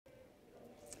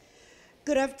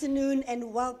Good afternoon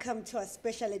and welcome to a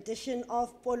special edition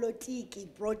of Polotiki,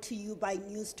 brought to you by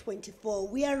News 24.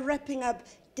 We are wrapping up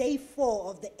Day 4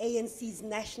 of the ANC's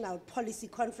National Policy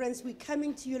Conference. We're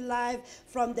coming to you live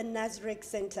from the Nasrec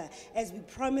Center. As we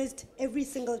promised, every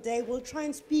single day we'll try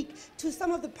and speak to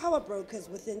some of the power brokers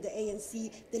within the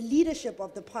ANC, the leadership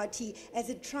of the party, as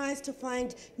it tries to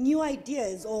find new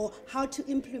ideas or how to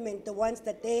implement the ones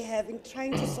that they have in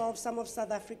trying to solve some of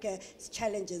South Africa's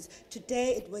challenges.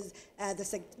 Today it was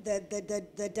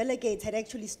the delegates had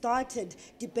actually started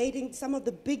debating some of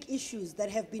the big issues that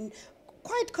have been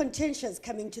quite contentious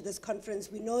coming to this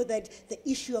conference. We know that the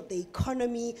issue of the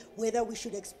economy, whether we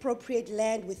should expropriate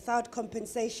land without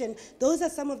compensation, those are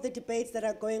some of the debates that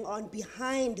are going on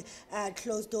behind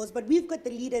closed doors. But we've got the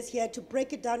leaders here to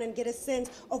break it down and get a sense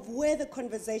of where the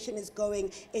conversation is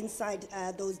going inside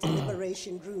those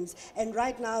deliberation rooms. And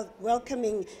right now, we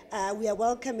are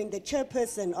welcoming the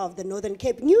chairperson of the Northern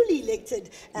Cape, newly elected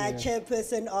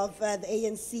chairperson of the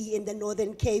ANC in the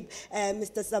Northern Cape,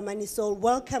 Mr. Zamani Saul.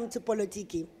 Welcome to Politics.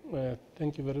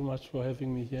 Thank you very much for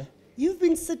having me here. You've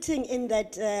been sitting in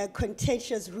that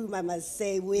contentious room, I must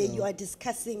say, where you are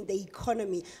discussing the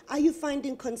economy. Are you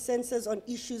finding consensus on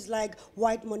issues like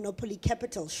white monopoly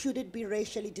capital? Should it be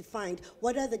racially defined?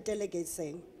 What are the delegates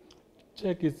saying?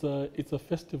 Check, it's a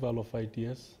festival of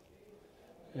ideas,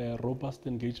 robust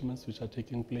engagements which are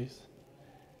taking place.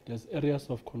 There's areas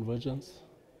of convergence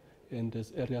and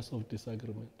there's areas of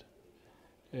disagreement.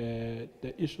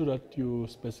 The issue that you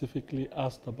specifically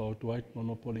asked about white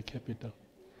monopoly capital,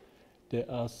 there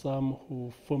are some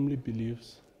who firmly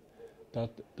believes that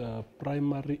the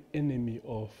primary enemy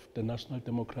of the National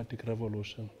Democratic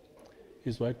Revolution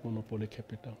is white monopoly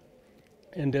capital.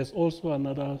 And there's also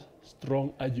another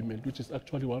strong argument, which is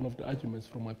actually one of the arguments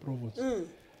from my province,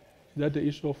 that the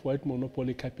issue of white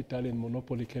monopoly capital and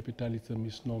monopoly capital is a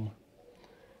misnomer.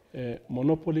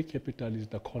 Monopoly capital is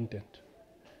the content,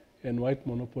 and white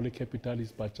monopoly capital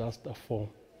is but just a form.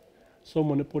 So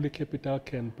monopoly capital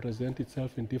can present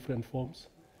itself in different forms,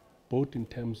 both in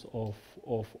terms of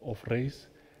race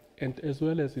and as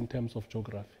well as in terms of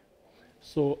geography.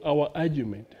 So our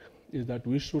argument is that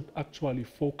we should actually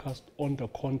focus on the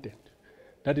content.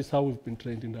 That is how we've been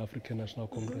trained in the African National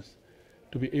Congress,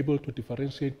 to be able to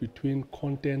differentiate between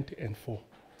content and form.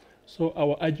 So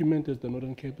our argument as the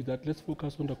Northern Cape is that let's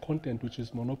focus on the content, which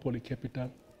is monopoly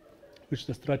capital, which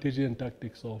the strategy and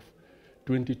tactics of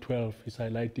 2012 is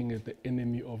highlighting as the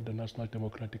enemy of the National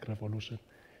Democratic Revolution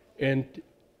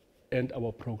and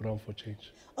our program for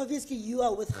change. Obviously, you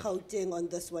are with Gauteng on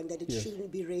this one, that it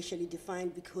shouldn't be racially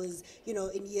defined because, you know,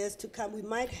 in years to come, we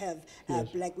might have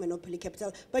black monopoly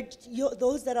capital. But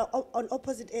those that are on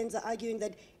opposite ends are arguing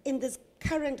that in this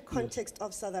current context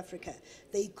of South Africa,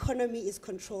 the economy is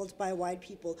controlled by white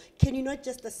people. Can you not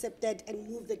just accept that and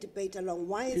move the debate along?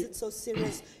 Why is it so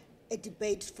serious a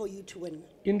debate for you to win?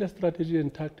 In the strategy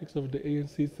and tactics of the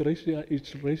ANC,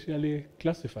 it's racially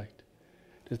classified.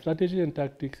 The strategy and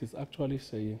tactics is actually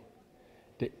saying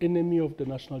the enemy of the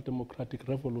National Democratic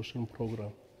Revolution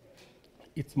program,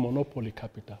 it's monopoly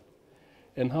capital.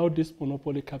 And how this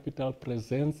monopoly capital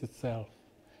presents itself,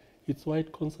 it's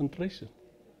white concentration.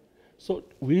 So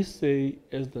we say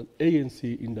as the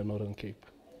ANC in the Northern Cape,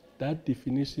 that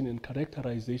definition and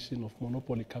characterization of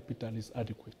monopoly capital is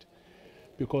adequate,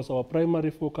 because our primary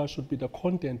focus should be the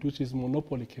content, which is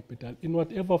monopoly capital, in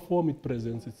whatever form it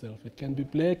presents itself. It can be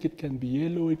black, it can be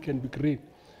yellow, it can be green.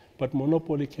 But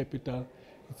monopoly capital,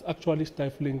 it's actually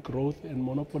stifling growth, and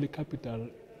monopoly capital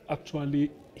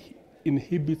actually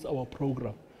inhibits our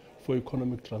program for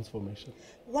economic transformation.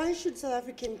 Why should South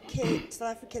Africans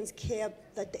care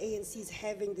that the ANC is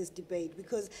having this debate?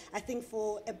 Because I think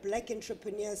for a black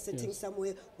entrepreneur sitting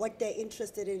somewhere, what they're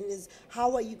interested in is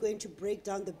how are you going to break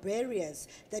down the barriers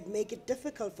that make it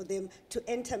difficult for them to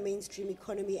enter mainstream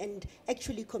economy and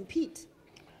actually compete?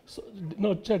 So,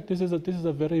 no, check, this is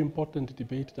a very important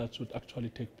debate that should actually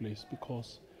take place,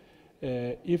 because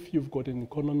if you've got an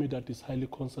economy that is highly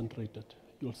concentrated,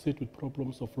 you'll sit with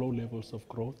problems of low levels of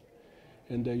growth,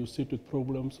 and you sit with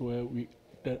problems where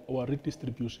our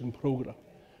redistribution program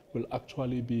will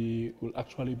actually be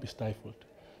stifled.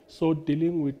 So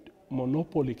dealing with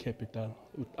monopoly capital,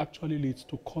 it actually leads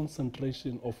to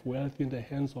concentration of wealth in the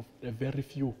hands of a very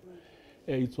few.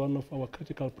 It's one of our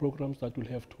critical programs that we'll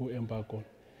have to embark on.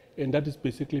 And that is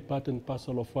basically part and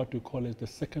parcel of what we call as the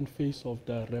second phase of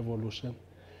the revolution,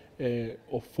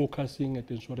 of focusing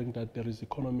and ensuring that there is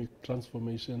economic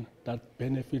transformation that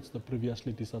benefits the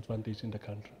previously disadvantaged in the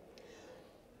country.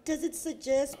 Does it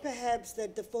suggest perhaps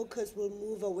that the focus will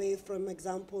move away from,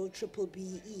 example, triple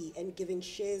BE and giving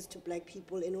shares to black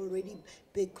people in already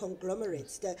big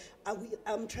conglomerates?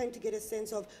 I'm trying to get a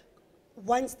sense of,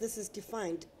 once this is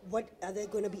defined, are there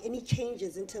going to be any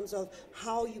changes in terms of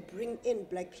how you bring in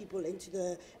black people into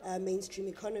the mainstream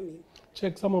economy?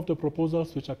 Check some of the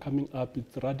proposals which are coming up.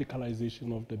 It's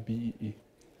radicalization of the BEE.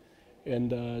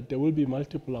 And there will be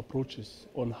multiple approaches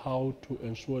on how to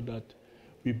ensure that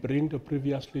we bring the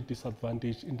previously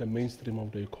disadvantaged in the mainstream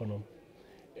of the economy.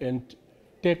 And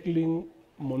tackling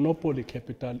monopoly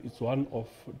capital is one of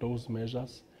those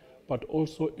measures, but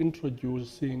also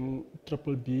introducing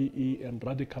triple BE and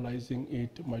radicalizing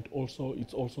it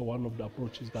it's also one of the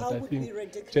approaches that I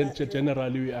think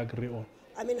generally we agree on.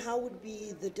 I mean, how would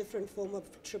be the different form of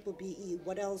triple BE?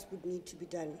 What else would need to be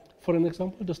done? For an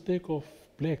example, the stake of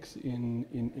blacks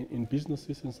in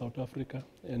businesses in South Africa,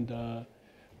 and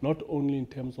not only in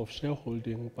terms of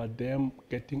shareholding, but them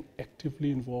getting actively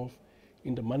involved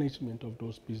in the management of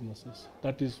those businesses.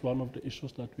 That is one of the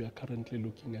issues that we are currently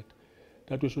looking at.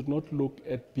 That we should not look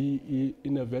at BE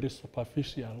in a very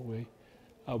superficial way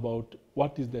about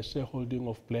what is the shareholding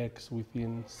of blacks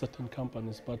within certain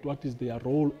companies, but what is their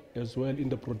role as well in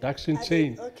the production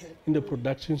chain, in the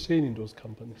production chain in those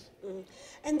companies.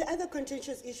 And the other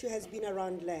contentious issue has been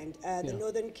around land. The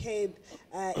Northern Cape,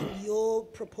 in your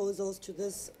proposals to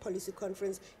this policy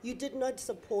conference, you did not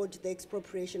support the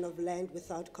expropriation of land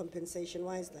without compensation.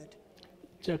 Why is that?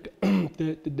 Jack,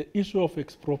 the issue of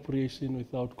expropriation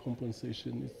without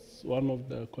compensation is one of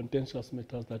the contentious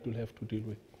matters that we'll have to deal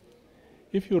with.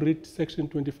 If you read Section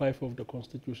 25 of the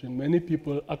Constitution, many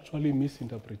people actually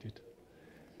misinterpret it.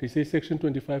 They say Section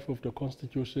 25 of the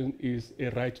Constitution is a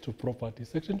right to property.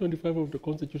 Section 25 of the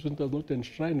Constitution does not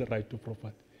enshrine a right to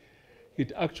property.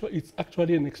 It's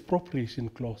actually an expropriation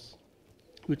clause,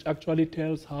 which actually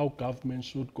tells how government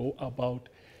should go about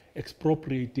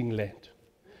expropriating land.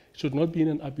 It should not be in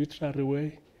an arbitrary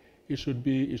way. It should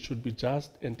be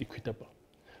just and equitable.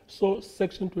 So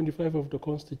Section 25 of the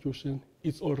Constitution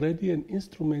is already an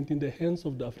instrument in the hands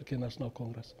of the African National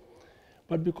Congress.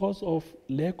 But because of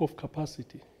lack of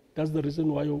capacity, that's the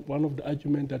reason why one of the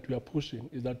arguments that we are pushing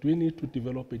is that we need to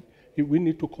develop it, we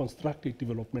need to construct a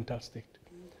developmental state,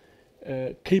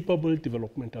 a capable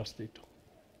developmental state.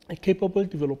 A capable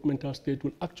developmental state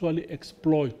will actually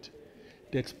exploit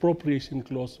the expropriation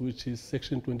clause, which is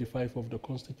Section 25 of the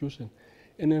Constitution,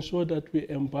 and ensure that we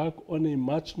embark on a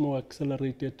much more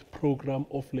accelerated program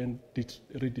of land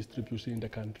redistribution in the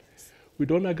country. We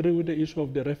don't agree with the issue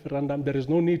of the referendum. There is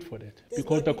no need for that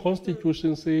because the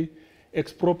Constitution says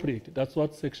expropriate. That's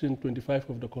what Section 25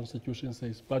 of the Constitution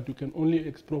says. But you can only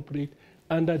expropriate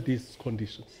under these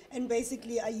conditions. And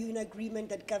basically, are you in agreement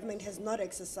that government has not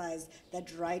exercised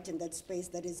that right and that space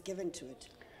that is given to it?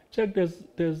 Check,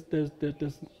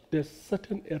 there's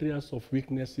certain areas of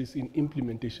weaknesses in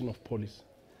implementation of policy.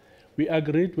 We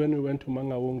agreed when we went to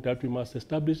Mangaung that we must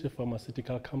establish a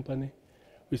pharmaceutical company.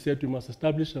 We said we must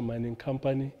establish a mining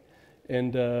company,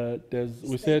 and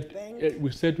we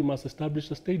said we must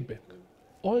establish a state bank.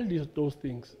 All those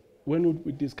things, when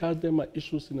we discuss them, are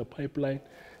issues in a pipeline,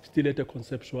 still at a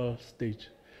conceptual stage.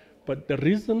 But the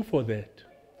reason for that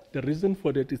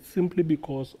is simply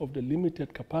because of the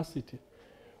limited capacity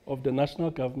of the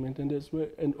national government and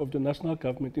of the national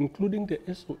government, including the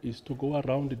SOEs, to go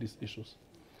around these issues.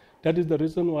 That is the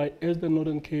reason why, as the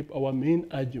Northern Cape, our main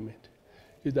argument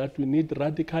is that we need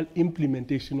radical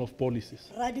implementation of policies.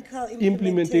 Radical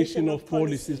implementation of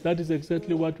policies. That is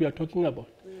exactly what we are talking about.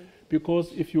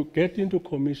 Because if you get into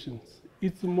commissions,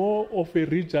 it's more of a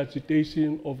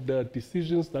regurgitation of the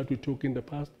decisions that we took in the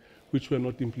past, which were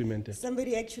not implemented.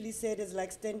 Somebody actually said it's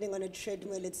like standing on a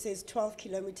treadmill. It says 12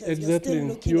 kilometers. Exactly.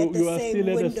 You're still looking at the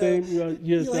same window.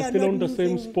 You're still on the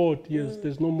same spot. Yes,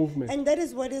 there's no movement. And that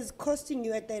is what is costing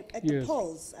you at the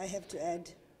polls, I have to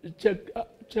add.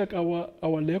 Check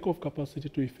our lack of capacity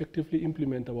to effectively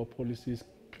implement our policies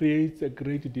creates a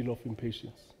great deal of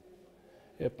impatience,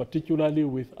 particularly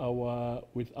with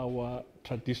our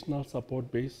traditional support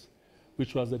base,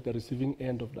 which was at the receiving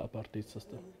end of the apartheid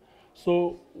system.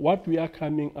 So what we are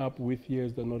coming up with here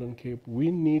is the Northern Cape. We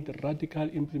need radical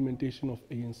implementation of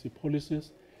ANC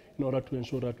policies in order to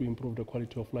ensure that we improve the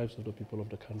quality of lives of the people of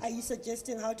the country. Are you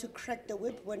suggesting how to crack the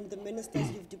whip when the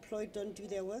ministers you've deployed don't do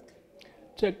their work?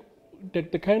 Check.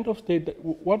 The kind of state that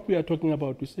what we are talking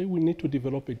about, we say we need to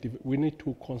we need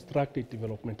to construct a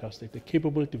developmental state, a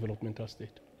capable developmental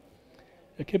state.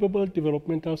 A capable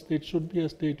developmental state should be a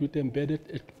state with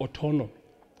embedded autonomy.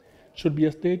 Should be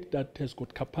a state that has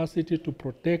got capacity to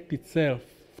protect itself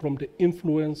from the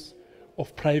influence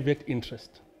of private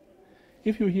interest.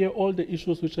 If you hear all the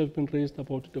issues which have been raised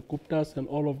about the Guptas and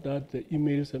all of that, the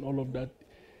emails and all of that,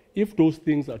 if those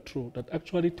things are true, that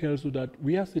actually tells you that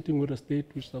we are sitting with a state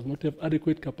which does not have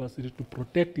adequate capacity to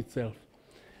protect itself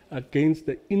against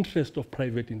the interest of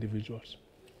private individuals.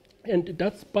 And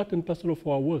that's part and parcel of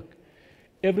our work.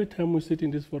 Every time we sit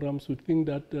in these forums, we think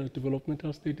that the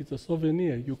developmental state is a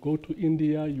souvenir. You go to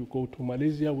India, you go to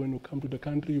Malaysia, when you come to the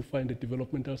country, you find a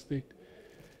developmental state.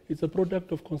 It's a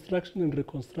product of construction and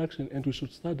reconstruction, and we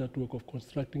should start that work of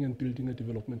constructing and building a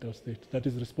developmental state that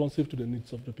is responsive to the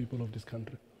needs of the people of this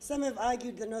country. Some have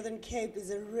argued the Northern Cape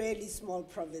is a really small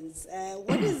province.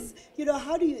 What is,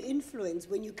 how do you influence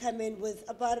when you come in with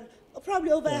about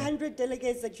probably over 100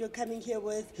 delegates that you're coming here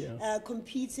with,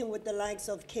 competing with the likes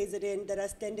of KZN that are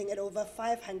standing at over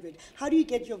 500? How do you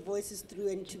get your voices through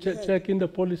and to be heard? Check in the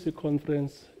policy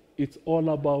conference, it's all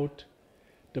about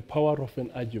the power of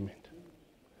an argument.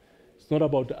 It's not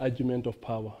about the argument of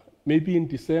power. Maybe in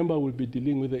December we'll be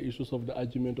dealing with the issues of the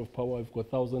argument of power. We've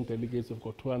got 1,000 delegates, we've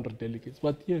got 200 delegates.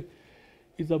 But here,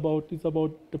 it's about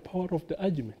the power of the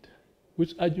argument.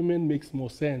 Which argument makes more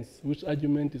sense? Which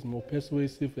argument is more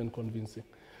persuasive and convincing?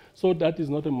 So that is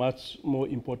not a much more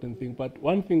important thing. But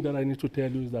one thing that I need to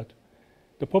tell you is that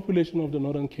the population of the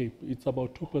Northern Cape, it's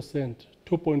about 2%,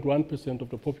 2.1% of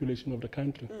the population of the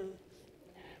country.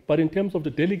 But in terms of the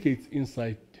delegates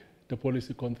inside the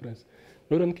policy conference,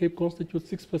 Northern Cape constitutes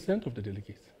 6% of the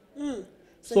delegates.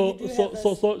 So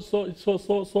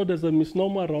there's a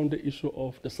misnomer around the issue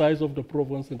of the size of the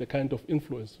province and the kind of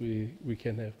influence we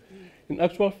can have. In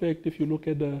actual fact, if you look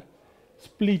at the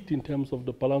split in terms of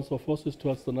the balance of forces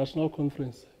towards the national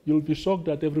conference, you'll be shocked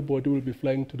that everybody will be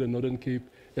flying to the Northern Cape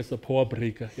as a power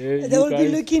breaker. They will be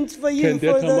looking for you for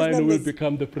those numbers. Who will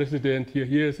become the president here?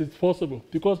 Yes, it's possible.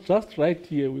 Because just right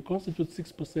here, we constitute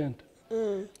 6%.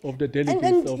 Of the delegates.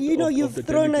 And you've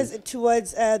thrown us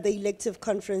towards the elective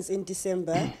conference in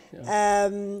December.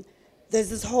 There's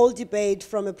this whole debate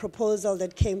from a proposal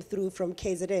that came through from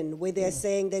KZN where they're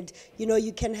saying that,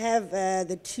 you can have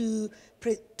the two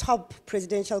top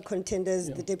presidential contenders,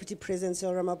 the Deputy President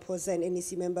Cyril Ramaphosa and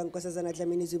NEC member Nkosazana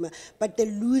Dlamini Zuma, but the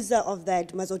loser of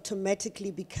that must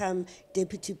automatically become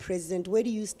Deputy President. Where do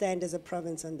you stand as a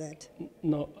province on that?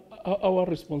 No, our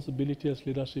responsibility as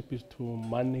leadership is to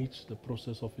manage the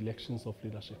process of elections of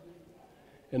leadership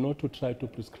and not to try to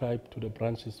prescribe to the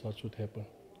branches what should happen.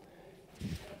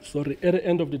 Sorry, at the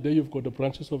end of the day, you've got the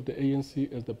branches of the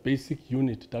ANC as the basic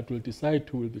unit that will decide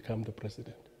who will become the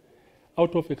president.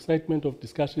 Out of excitement of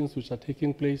discussions which are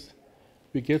taking place,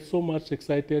 we get so much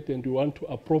excited and we want to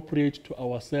appropriate to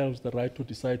ourselves the right to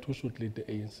decide who should lead the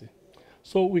ANC.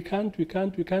 So we can't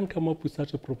come up with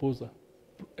such a proposal,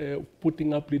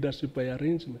 putting up leadership by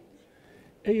arrangement.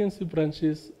 ANC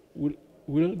branches will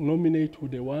nominate who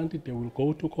they want, they will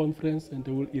go to conference and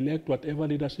they will elect whatever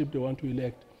leadership they want to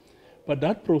elect. But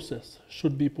that process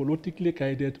should be politically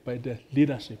guided by the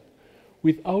leadership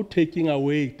without taking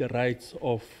away the rights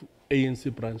of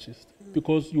ANC branches,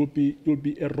 because you'll be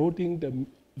eroding the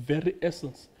very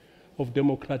essence of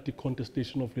democratic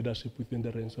contestation of leadership within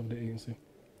the ranks of the ANC.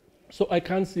 So I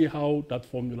can't see how that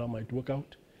formula might work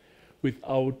out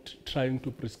without trying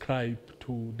to prescribe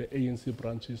to the ANC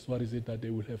branches what is it that they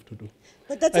will have to do.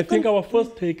 But that's I think our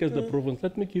first take as the province,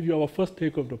 let me give you our first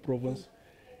take of the province,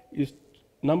 is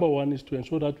number one is to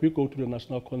ensure that we go to the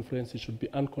national conference. It should be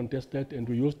uncontested, and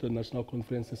we use the national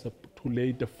conference to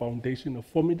lay the foundation, a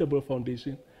formidable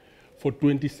foundation for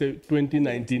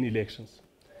 2019 elections.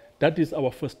 That is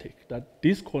our first take, that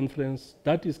this conference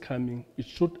that is coming, it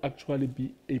should actually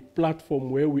be a platform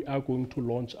where we are going to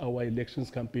launch our elections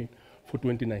campaign for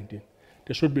 2019.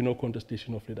 There should be no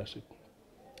contestation of leadership.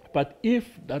 But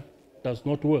if that does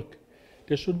not work,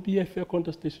 there should be a fair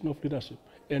contestation of leadership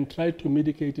and try to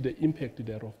mitigate the impact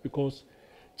thereof, because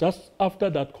just after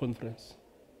that conference,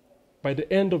 by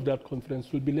the end of that conference,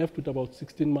 we'll be left with about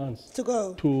 16 months to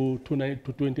go to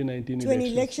 2019 elections. To an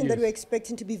election that we're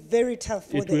expecting to be very tough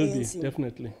for the ANC. It will be,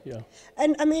 definitely, yeah.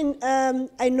 And I mean,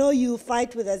 I know you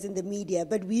fight with us in the media,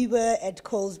 but we were at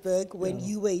Colesberg when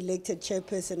you were elected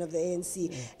chairperson of the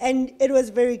ANC. And it was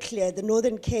very clear, the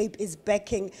Northern Cape is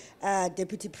backing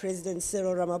Deputy President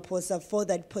Cyril Ramaphosa for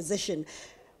that position.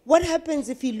 What happens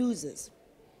if he loses?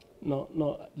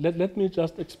 No, let me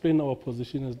just explain our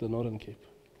position as the Northern Cape.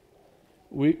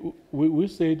 We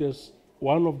say there's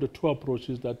one of the two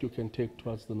approaches that you can take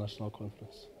towards the national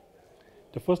conference.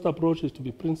 The first approach is to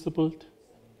be principled.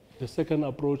 The second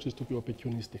approach is to be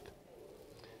opportunistic.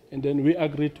 And then we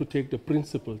agreed to take the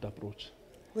principled approach.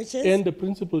 Which is? And the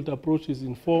principled approach is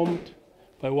informed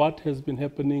by what has been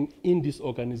happening in this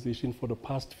organization for the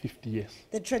past 50 years.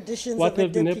 The traditions What of a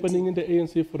has been deputy. happening in the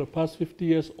ANC for the past 50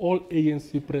 years, all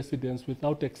ANC presidents,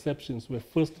 without exceptions, were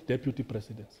first deputy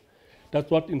presidents.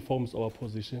 That's what informs our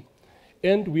position.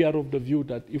 And we are of the view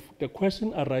that if the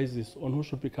question arises on who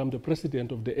should become the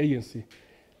president of the ANC,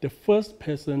 the first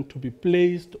person to be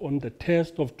placed on the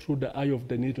test of through the eye of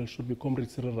the needle should be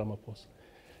Comrade Cyril Ramaphosa.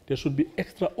 There should be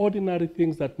extraordinary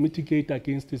things that mitigate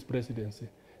against his presidency,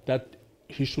 that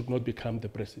he should not become the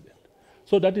president.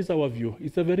 So that is our view.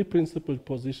 It's a very principled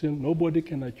position. Nobody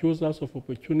can accuse us of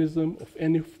opportunism of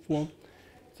any form.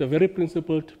 It's a very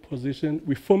principled position.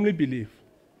 We firmly believe,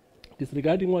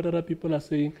 disregarding what other people are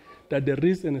saying, that there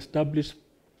is an established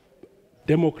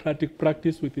democratic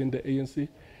practice within the ANC,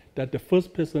 that the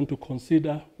first person to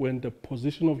consider when the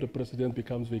position of the president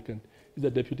becomes vacant is the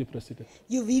deputy president.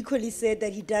 You've equally said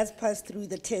that he does pass through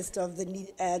the test of the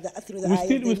through the We eye of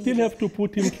the we still needle. have to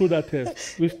put him through that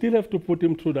test. We still have to put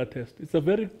him through that test. It's a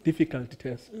very difficult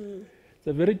test. It's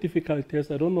a very difficult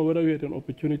test. I don't know whether you had an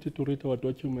opportunity to read our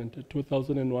document,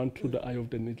 2001, Through the Eye of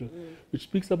the Needle, which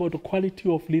speaks about the quality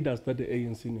of leaders that the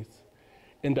ANC needs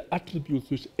and the attributes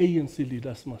which ANC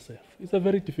leaders must have. It's a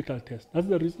very difficult test. That's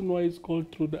the reason why it's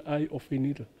called Through the Eye of a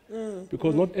Needle,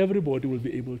 because not everybody will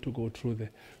be able to go through there.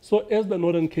 So as the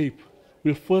Northern Cape,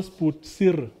 we'll first put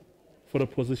Cyril for the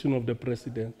position of the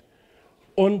president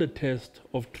on the test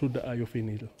of Through the Eye of a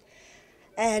Needle.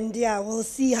 And yeah, we'll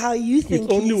see how you think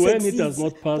It's only he when succeeds. he does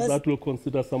not pass But that we'll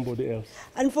consider somebody else.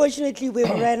 unfortunately, we've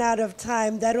run out of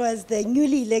time. That was the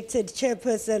newly elected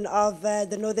chairperson of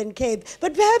the Northern Cape.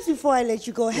 But perhaps before I let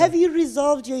you go, have you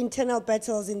resolved your internal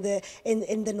battles in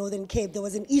the Northern Cape? There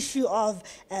was an issue of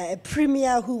a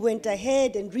premier who went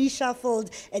ahead and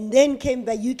reshuffled and then came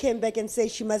back. You came back and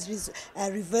said she must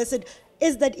reverse it.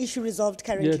 Is that issue resolved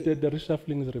currently? Yeah, the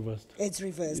reshuffling is reversed. It's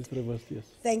reversed. It's reversed, yes.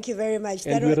 Thank you very much.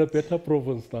 And we're a better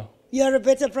province now. You're a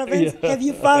better province? Yeah. Have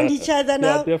you found each other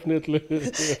now? Yeah, definitely.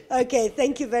 Okay,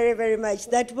 thank you very, very much.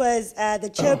 That was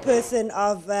the chairperson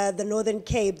of the Northern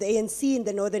Cape, the ANC in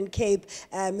the Northern Cape,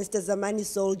 Mr. Zamani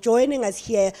Saul, joining us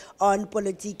here on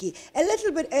Politiki. A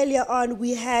little bit earlier on,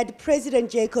 we had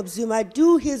President Jacob Zuma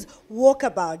do his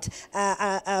walkabout,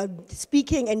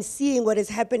 speaking and seeing what is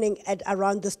happening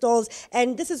around the stalls,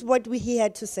 and this is what he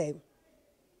had to say.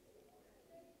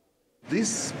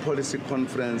 This policy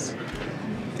conference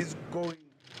is going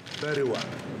very well,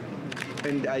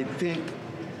 and I think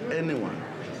anyone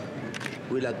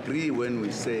will agree when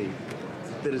we say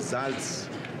the results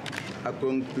are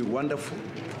going to be wonderful,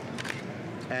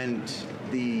 and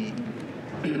the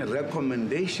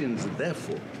recommendations,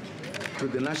 therefore, to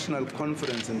the National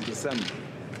Conference in December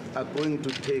are going to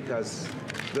take us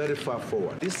very far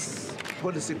forward. This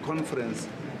policy conference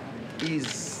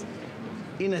is,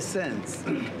 in a sense,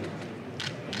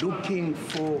 looking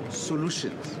for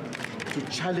solutions to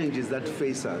challenges that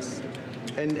face us.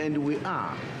 And we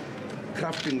are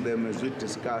crafting them as we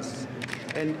discuss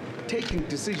and taking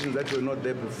decisions that were not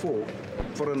there before.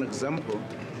 For an example,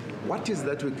 what is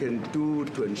that we can do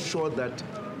to ensure that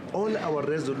all our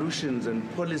resolutions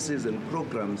and policies and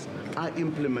programs are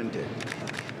implemented?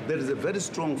 There is a very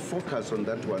strong focus on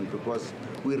that one because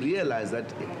we realize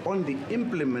that on the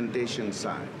implementation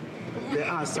side, there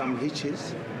are some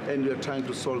hitches, and we are trying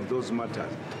to solve those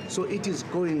matters. So it is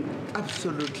going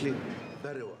absolutely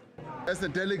very well. As a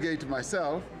delegate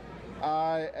myself,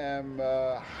 I am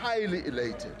highly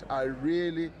elated. I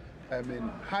really am in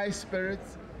high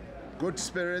spirits, good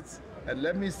spirits, and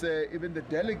let me say even the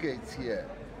delegates here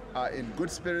are in good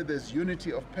spirit. There's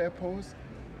unity of purpose,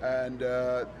 and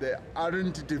there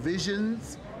aren't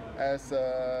divisions as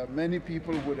many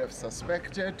people would have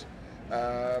suspected.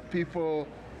 People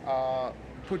are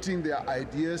putting their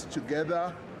ideas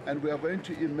together, and we are going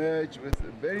to emerge with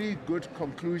very good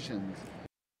conclusions.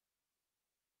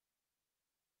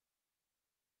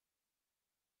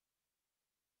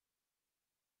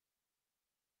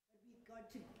 We got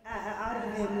out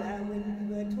of him when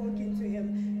we were talking to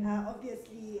him.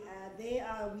 Obviously, they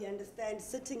are, we understand,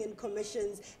 sitting in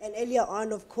commissions. And earlier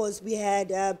on, of course, we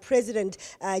had President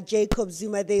Jacob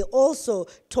Zuma. They also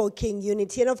talking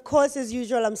unity. And of course, as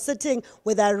usual, I'm sitting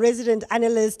with our resident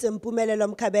analyst,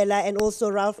 Mpumelelo Mkabela, and also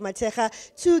Ralph Mateja,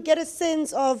 to get a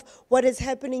sense of what is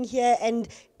happening here and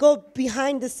go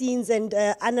behind the scenes and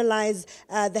analyze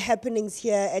the happenings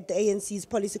here at the ANC's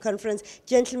policy conference.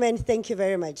 Gentlemen, thank you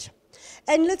very much.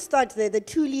 And let's start there, the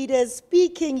two leaders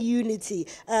speaking unity.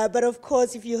 But of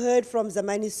course, if you heard from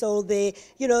Zamani Saul there,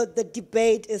 the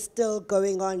debate is still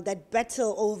going on. That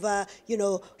battle over,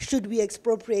 should we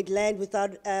expropriate land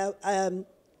without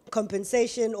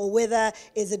compensation, or whether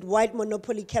is it white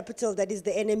monopoly capital that is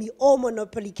the enemy or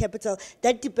monopoly capital.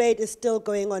 That debate is still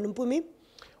going on. Mpumi?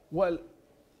 Well,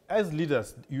 as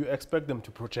leaders, you expect them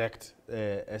to project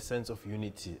a sense of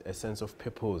unity, a sense of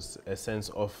purpose, a sense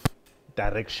of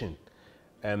direction.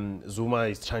 Zuma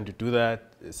is trying to do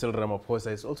that. Cyril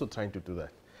Ramaphosa is also trying to do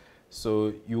that.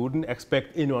 So you wouldn't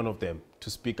expect any one of them to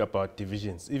speak about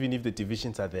divisions, even if the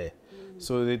divisions are there.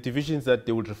 So the divisions that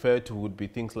they would refer to would be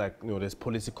things like, there's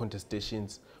policy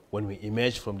contestations. When we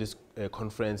emerge from this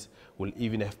conference, we'll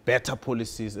even have better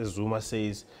policies, as Zuma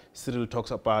says. Cyril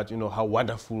talks about, how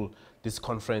wonderful this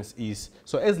conference is.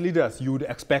 So as leaders, you would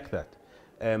expect that.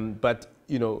 But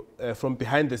from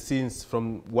behind the scenes,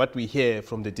 from what we hear,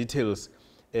 from the details,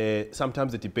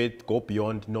 sometimes the debate go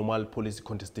beyond normal policy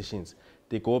contestations.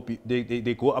 They go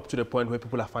up to the point where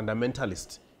people are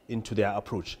fundamentalist into their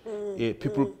approach.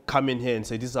 People come in here and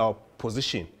say, this is our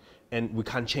position, and we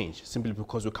can't change simply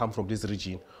because we come from this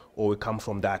region or we come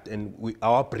from that. And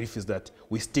our brief is that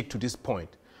we stick to this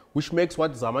point, which makes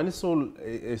what Zamani Saul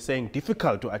is saying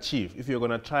difficult to achieve if you're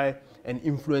going to try and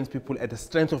influence people at the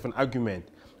strength of an argument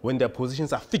when their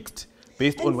positions are fixed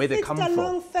based on where they come from.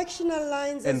 Along factional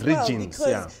lines and as well, regions,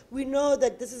 because we know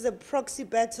that this is a proxy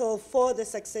battle for the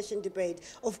succession debate.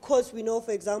 Of course, we know,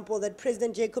 for example, that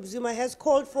President Jacob Zuma has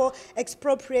called for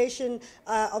expropriation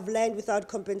of land without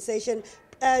compensation.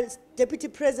 Deputy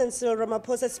President Cyril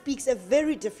Ramaphosa speaks a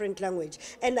very different language,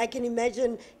 and I can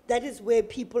imagine that is where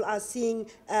people are seeing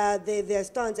their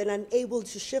stance and unable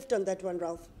to shift on that one,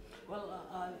 Ralph. Well,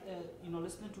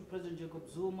 listening to President Jacob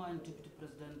Zuma and Deputy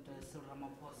President Cyril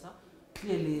Ramaphosa,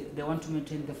 clearly they want to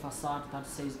maintain the facade that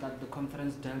says that the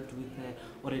conference dealt with,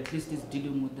 or at least is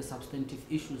dealing with the substantive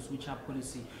issues, which are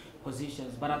policy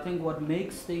positions. But I think what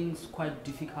makes things quite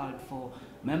difficult for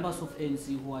members of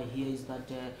ANC who are here is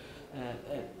that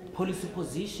policy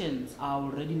positions are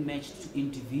already matched to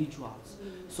individuals.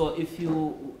 So if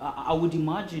you, I would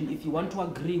imagine, if you want to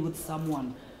agree with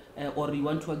someone or you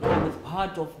want to agree with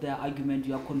part of their argument,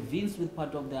 you are convinced with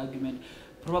part of the argument,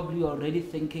 probably already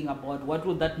thinking about what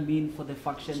would that mean for the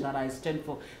faction that I stand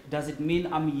for. Does it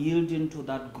mean I'm yielding to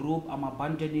that group, I'm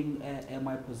abandoning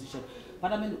my position?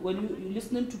 But I mean, when you're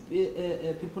listening to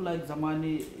people like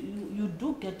Zamani, you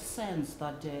do get sense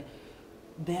that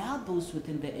there are those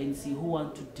within the ANC who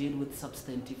want to deal with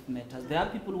substantive matters. There are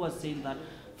people who are saying that,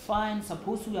 fine,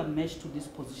 suppose we are matched to this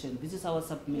position, this is our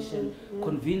submission,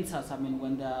 convince us. I mean,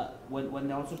 when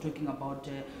they're also talking about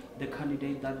the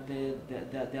candidate that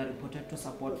they are reported to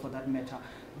support for that matter,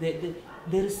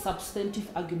 there is substantive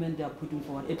argument they are putting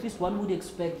forward. At least one would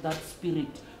expect that spirit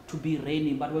to be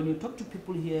reigning. But when you talk to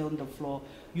people here on the floor,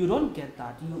 you don't get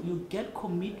that. You get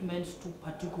commitments to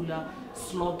particular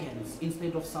slogans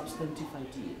instead of substantive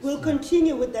ideas. We'll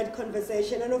continue with that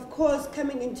conversation. And of course,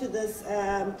 coming into this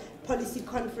policy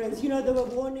conference, there were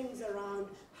warnings around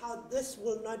how this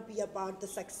will not be about the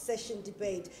succession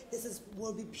debate. This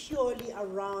will be purely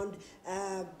around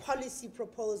policy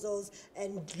proposals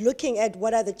and looking at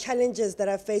what are the challenges that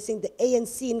are facing the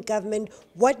ANC in government,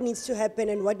 what needs to happen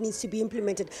and what needs to be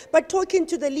implemented. But talking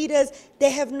to the leaders, they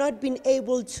have not been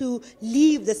able to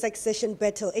leave the succession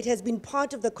battle. It has been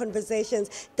part of the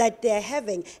conversations that they're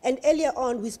having. And earlier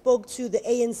on, we spoke to the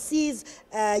ANC's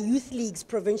Youth League's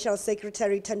Provincial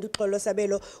Secretary, Thanduxolo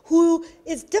Sabelo, who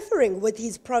is differing with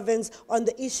his province on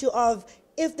the issue of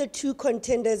if the two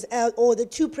contenders or the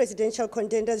two presidential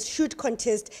contenders should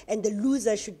contest and the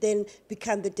loser should then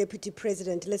become the deputy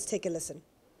president. Let's take a listen.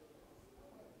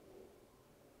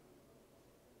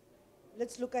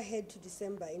 Let's look ahead to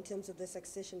December in terms of the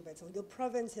succession battle. Your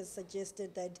province has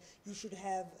suggested that you should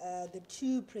have the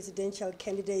two presidential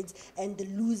candidates and the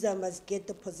loser must get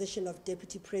the position of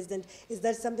deputy president. Is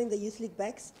that something the Youth League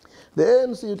backs? The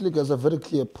ANC Youth League has a very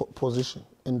clear position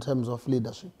in terms of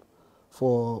leadership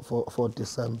for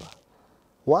December.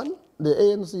 One, the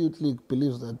ANC Youth League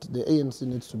believes that the ANC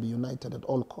needs to be united at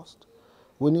all costs.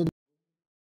 We need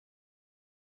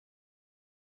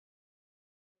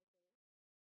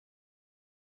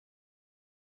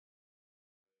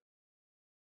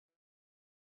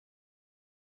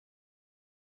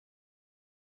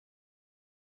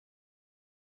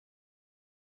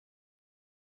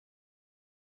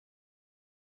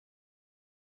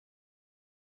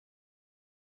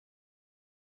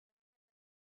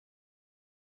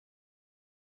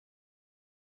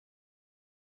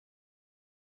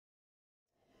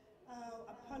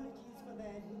apologies for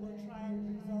that. We will try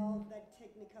and resolve that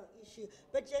technical issue.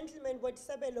 But gentlemen, what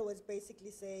Sabelo was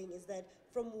basically saying is that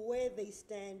from where they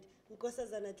stand,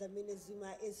 Nkosazana Dlamini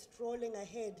Zuma is strolling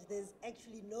ahead. There's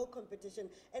actually no competition.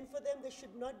 And for them, there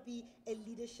should not be a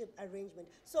leadership arrangement.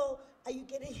 So are you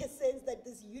getting a sense that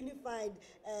this unified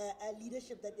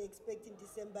leadership that they expect in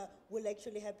December will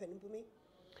actually happen? Mpumi?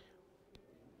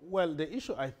 Well, the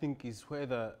issue, I think, is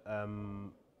whether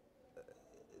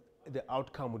the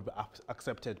outcome would be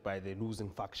accepted by the losing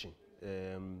faction.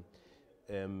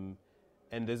 And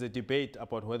there's a debate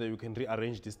about whether you can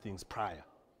rearrange these things prior.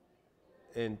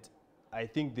 And I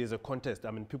think there's a contest.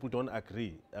 I mean, people don't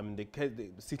agree. I mean,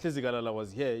 Mahlatse Gallens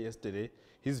was here yesterday.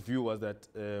 His view was that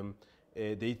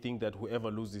they think that whoever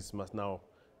loses must now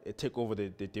take over the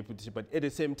deputy. But at the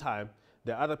same time,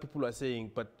 the other people are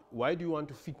saying, but why do you want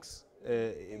to fix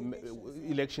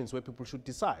elections where people should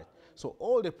decide? So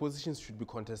all the positions should be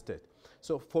contested.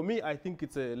 So for me, I think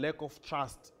it's a lack of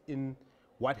trust in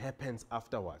what happens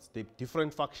afterwards. The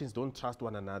different factions don't trust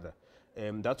one another.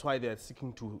 That's why they're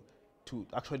seeking to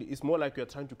actually, it's more like you're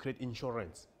trying to create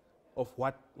insurance of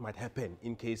what might happen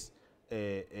in case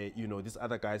you know, these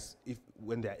other guys,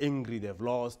 when they're angry, they've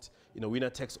lost, you know, winner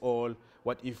takes all.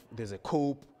 What if there's a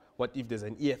COPE? What if there's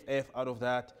an EFF out of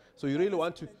that? So you really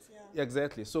want to, yeah.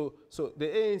 Exactly. So the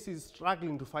ANC is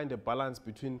struggling to find a balance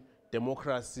between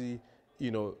democracy,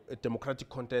 you know, a democratic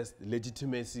contest,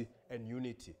 legitimacy, and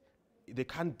unity. They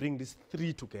can't bring these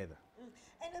three together.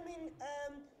 And I mean,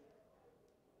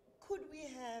 could we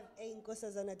have a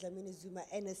Nkosazana Dlamini Zuma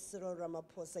and a Cyril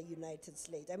Ramaphosa united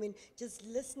slate? I mean, just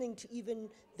listening to even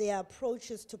their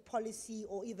approaches to policy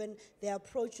or even their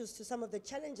approaches to some of the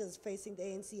challenges facing the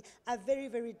ANC are very,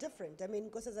 very different. I mean,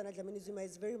 Nkosazana Dlamini Zuma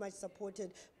is very much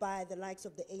supported by the likes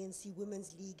of the ANC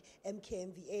Women's League,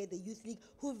 MKMVA, the Youth League,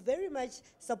 who very much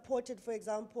supported, for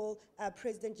example,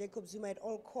 President Jacob Zuma at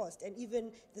all costs. And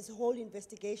even this whole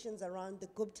investigations around the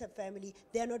Gupta family,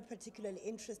 they're not particularly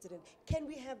interested in. Can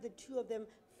we have the two of them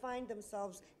find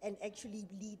themselves and actually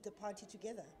lead the party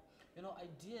together? You know,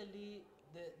 ideally,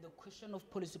 the question of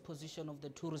policy position of the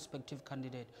two respective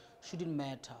candidates shouldn't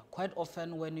matter. Quite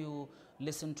often when you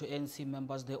listen to ANC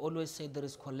members, they always say there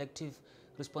is collective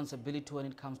responsibility when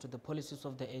it comes to the policies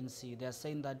of the ANC. They are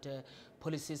saying that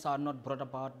policies are not brought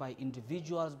about by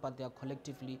individuals, but they are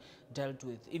collectively dealt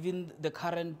with. Even the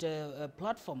current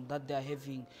platform that they are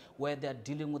having, where they are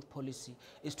dealing with policy,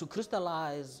 is to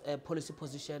crystallize a policy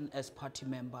position as party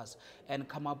members and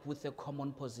come up with a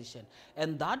common position.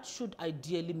 And that should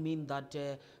ideally mean that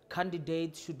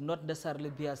candidates should not necessarily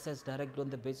be assessed directly on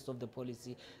the basis of the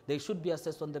policy. They should be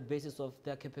assessed on the basis of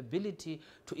their capability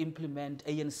to implement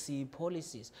ANC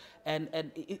policies. And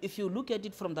if you look at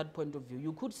it from that point of view,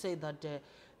 you could say that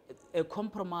a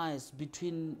compromise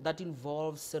between that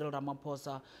involves Cyril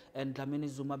Ramaphosa and Dlamini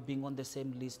Zuma being on the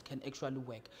same list can actually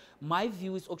work. My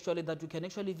view is actually that you can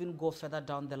actually even go further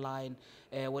down the line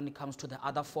when it comes to the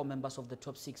other four members of the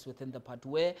top six within the party,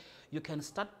 where you can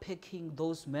start picking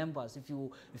those members, if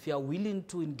you are willing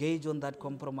to engage on that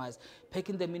compromise,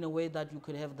 picking them in a way that you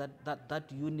could have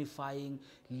that unifying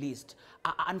list.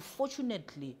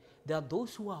 Unfortunately, there are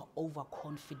those who are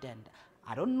overconfident.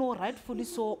 I don't know, rightfully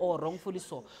so or wrongfully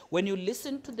so. When you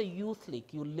listen to the Youth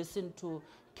League, you listen to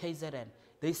KZN,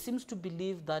 they seem to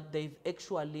believe that they've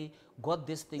actually got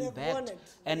this thing back.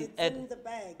 And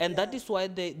that is why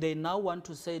they now want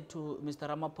to say to Mr.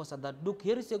 Ramaphosa that, look,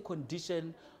 here is a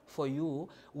condition for you.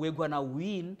 We're going to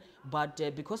win, but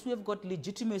because we have got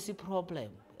legitimacy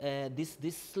problem,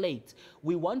 this slate,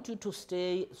 we want you to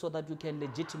stay so that you can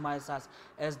legitimize us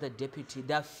as the deputy.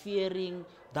 They're fearing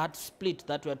that split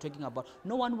that we're talking about.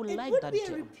 No one will like that. It would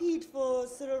be a repeat for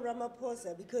Cyril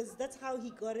Ramaphosa, because that's how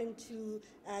he got into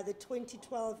the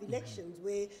 2012 elections,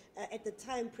 where at the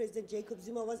time President Jacob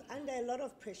Zuma was under a lot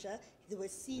of pressure. They were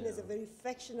seen as a very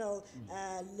factional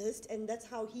list, and that's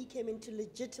how he came in to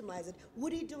legitimize it.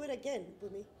 Would he do it again,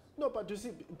 Bumi? No, but you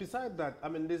see, beside that, I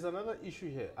mean, there's another issue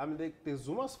here. I mean, the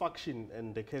Zuma's faction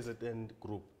and the KZN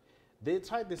group, they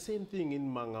tried the same thing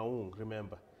in Mangaung,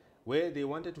 remember, where they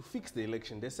wanted to fix the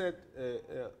election. They said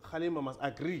Kgalema must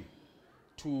agree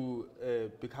to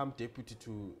become deputy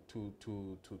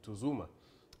to Zuma.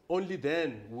 Only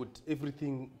then would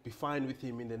everything be fine with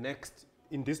him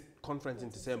in this conference in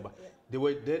December. They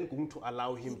were then going to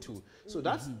allow him to. So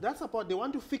that's about, they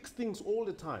want to fix things all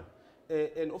the time.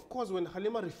 And of course, when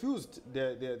Kgalema refused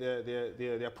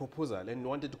their proposal and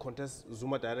wanted to contest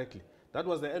Zuma directly, that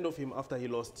was the end of him after he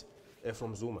lost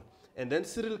from Zuma. And then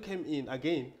Cyril came in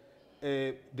again.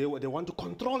 They want to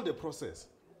control the process.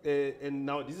 And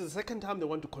now this is the second time they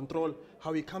want to control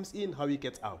how he comes in, how he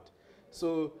gets out.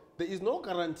 So there is no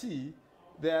guarantee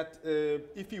that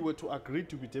if he were to agree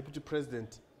to be deputy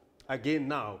president, again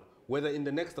now whether in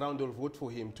the next round they'll vote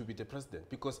for him to be the president.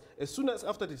 Because as soon as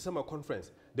after the December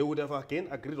conference, they would have again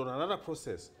agreed on another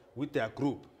process with their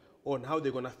group on how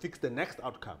they're going to fix the next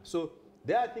outcome. So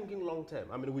they are thinking long term.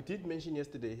 I mean, we did mention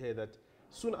yesterday here that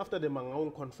soon after the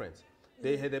Mangaung conference,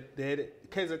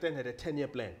 KZN had a 10-year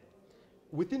plan.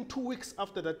 Within 2 weeks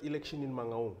after that election in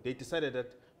Mangaung, they decided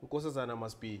that Nkosazana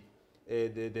must be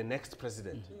the next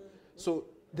president. So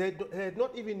they had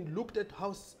not even looked at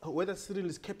whether Cyril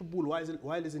is capable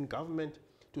while he's in government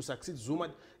to succeed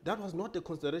Zuma. That was not the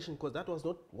consideration, because that was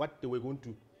not what they were going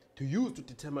to use to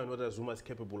determine whether Zuma is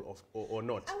capable of or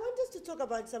not. I want us to talk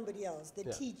about somebody else, the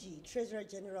TG, Treasurer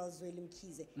General Zweli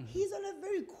Mkhize. He's on a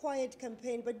very quiet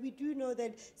campaign, but we do know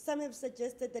that some have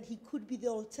suggested that he could be the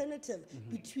alternative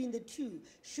between the two,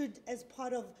 as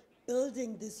part of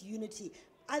building this unity.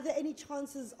 Are there any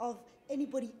chances of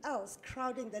anybody else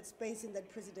crowding that space in that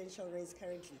presidential race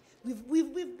currently?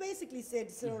 We've basically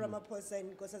said Cyril Ramaphosa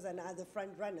and Nkosazana are the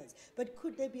front runners, but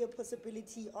could there be a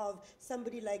possibility of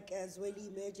somebody like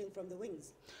Zweli emerging from the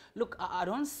wings? Look, I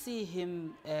don't see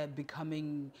him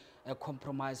becoming a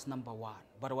compromise number one,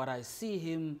 but what I see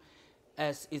him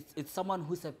as it's someone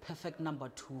who's a perfect number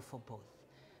two for both.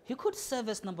 He could serve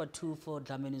as number two for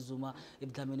Dlamini Zuma if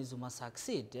Dlamini Zuma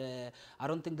succeed. I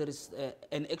don't think there is,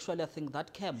 and actually I think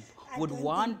that camp would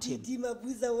want him. Dima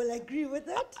Buza will agree with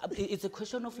that. It's a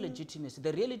question of legitimacy.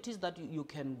 The reality is that you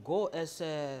can go as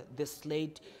the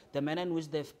slate, the manner in which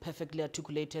they've perfectly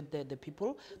articulated the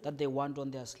people that they want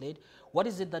on their slate. What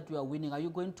is it that you are winning? Are you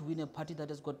going to win a party that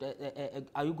has got,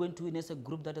 are you going to win as a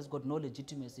group that has got no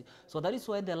legitimacy? So that is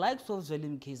why the likes of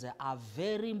Zweli Mkhize are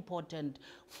very important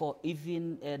for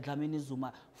even Dlamini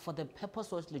Zuma for the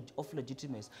purpose of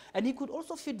legitimacy. And he could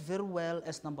also fit very well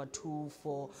as number two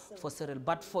for Cyril.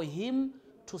 But for him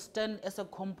to stand as a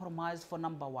compromise for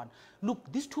number one.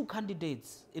 Look, these two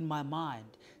candidates, in my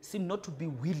mind, seem not to be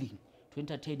willing to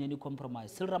entertain any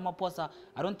compromise. Cyril Ramaphosa,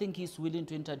 I don't think he's willing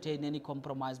to entertain any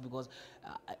compromise because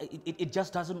it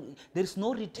just doesn't, there's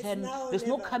no return, there's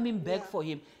no coming back for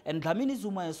him. And Dlamini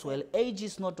Zuma as well, age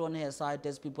is not on her side,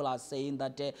 as people are saying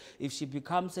that if she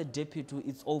becomes a deputy,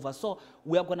 it's over. So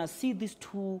we are going to see these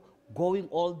two going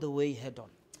all the way head on.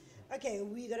 Okay,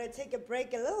 we're going to take a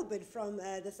break a little bit from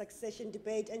the succession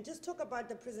debate and just talk about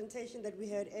the presentation that we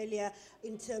heard earlier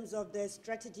in terms of the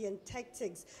strategy and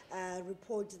tactics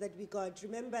report that we got.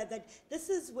 Remember that this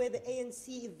is where the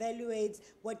ANC evaluates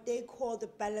what they call the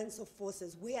balance of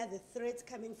forces. Where are the threats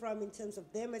coming from in terms of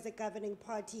them as a governing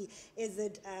party? Is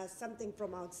it something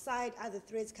from outside? Are the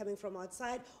threats coming from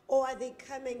outside? Or are they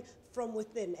coming from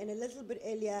within? And a little bit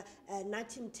earlier,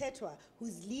 Natin Tetwa,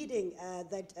 who's leading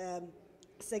that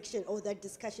section or that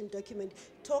discussion document,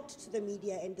 talked to the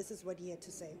media, and this is what he had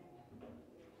to say.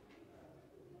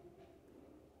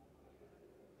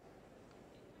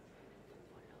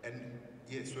 And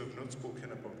yes, we have not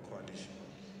spoken about coalition.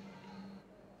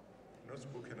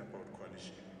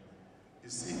 You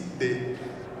see,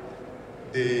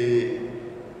 the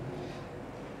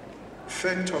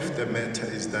fact of the matter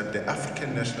is that the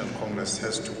African National Congress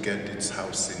has to get its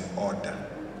house in order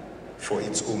for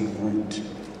its own good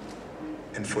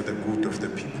and for the good of the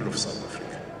people of South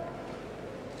Africa.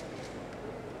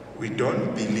 We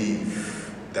don't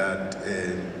believe that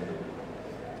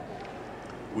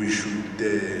we should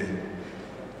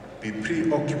be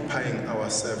preoccupying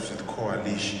ourselves with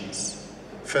coalitions.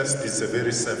 First, it's a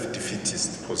very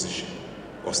self-defeatist position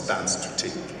or stance to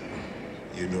take,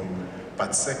 you know.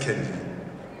 But secondly,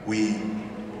 we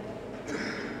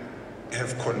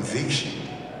have conviction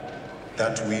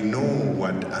that we know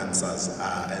what answers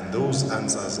are, and those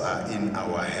answers are in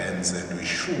our hands, and we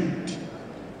should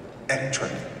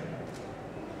actually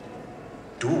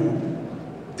do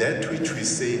that which we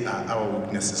say are our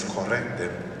weaknesses, correct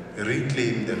them,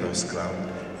 reclaim the lost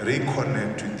ground,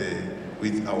 reconnect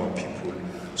with our people,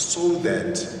 so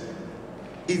that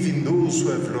even those who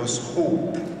have lost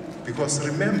hope, because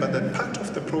remember that part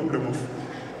of the problem of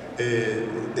the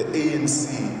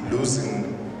ANC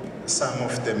losing some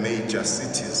of the major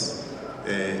cities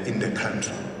in the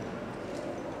country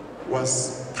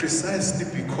was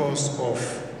precisely because of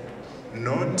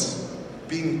not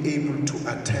being able to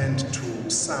attend to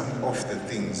some of the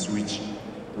things which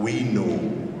we know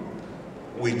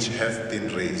which have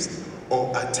been raised,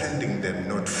 or attending them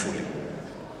not fully.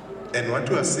 And what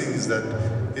we are saying is that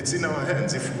it's in our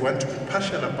hands. If we want to be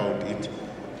partial about it,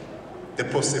 the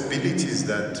possibility is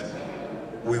that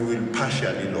we will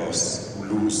partially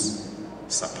lose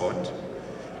support.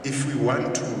 If we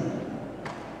want to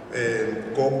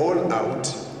go all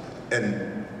out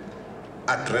and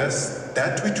address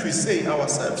that which we say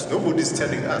ourselves, nobody's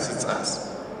telling us, it's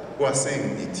us who are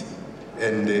saying it.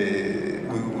 and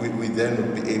we then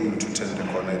will be able to turn the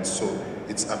corner. So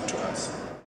it's up to us.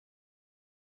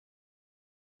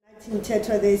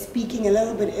 Tetra, they're speaking a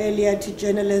little bit earlier to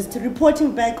journalists,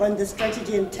 reporting back on the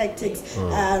strategy and tactics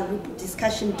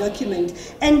discussion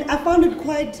document. And I found it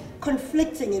quite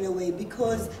conflicting in a way,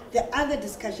 because the other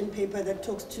discussion paper that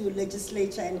talks to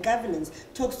legislature and governance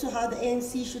talks to how the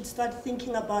ANC should start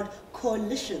thinking about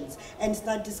coalitions and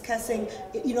start discussing,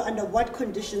 under what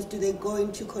conditions do they go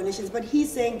into coalitions. But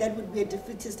he's saying that would be a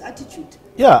defeatist attitude.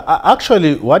 Yeah,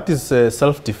 actually, what is a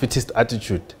self-defeatist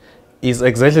attitude is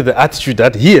exactly the attitude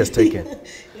that he has taken.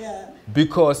 Yeah.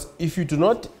 Because if you do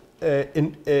not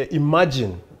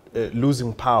imagine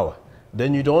losing power,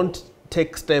 then you don't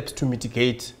take steps to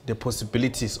mitigate the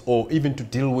possibilities or even to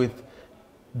deal with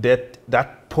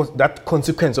that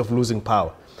consequence of losing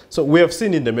power. So we have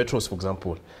seen in the metros, for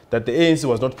example, that the ANC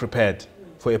was not prepared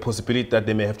for a possibility that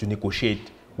they may have to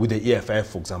negotiate with the EFF,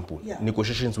 for example,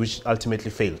 negotiations which ultimately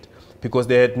failed because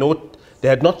they had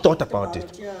not thought about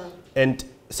it. Yeah. And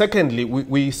secondly,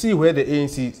 we see where the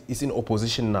ANC is in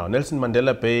opposition now. Nelson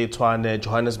Mandela Bay, Tshwane,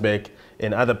 Johannesburg,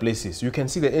 and other places. You can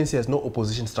see the ANC has no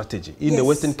opposition strategy. In the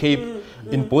Western Cape,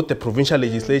 in both the provincial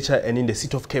legislature and in the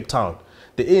city of Cape Town,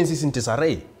 the ANC is in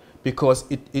disarray because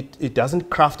it doesn't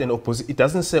craft an opposition. It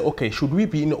doesn't say, okay, should we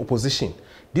be in opposition?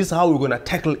 This is how we're going to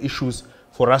tackle issues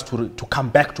for us to come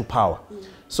back to power.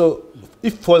 So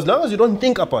for as long as you don't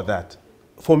think about that,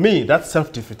 for me, that's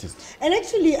self-defeatist. And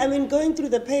actually, I mean, going through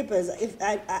the papers,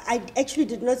 I actually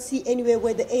did not see anywhere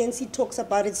where the ANC talks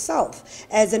about itself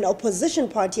as an opposition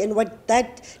party and what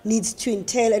that needs to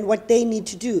entail and what they need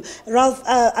to do. Ralph,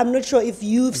 I'm not sure if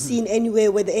you've seen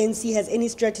anywhere where the ANC has any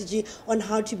strategy on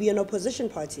how to be an opposition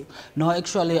party. No,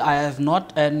 actually, I have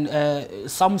not. And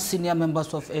some senior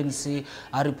members of ANC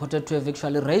are reported to have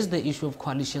actually raised the issue of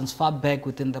coalitions far back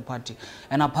within the party.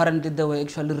 And apparently, they were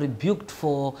actually rebuked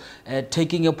for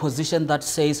taking a position that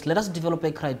says, let us develop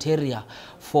a criteria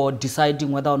for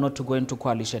deciding whether or not to go into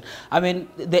coalition. I mean,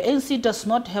 the ANC does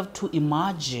not have to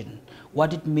imagine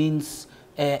what it means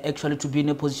actually to be in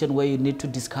a position where you need to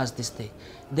discuss this thing.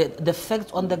 The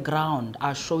facts on the ground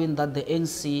are showing that the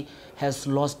ANC has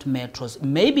lost metros.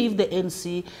 Maybe if the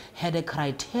ANC had a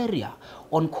criteria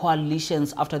on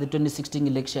coalitions after the 2016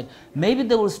 election, maybe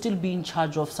they will still be in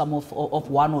charge of some of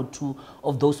one or two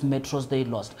of those metros they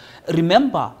lost.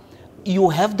 Remember, you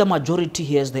have the majority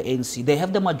here as the ANC. They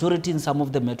have the majority in some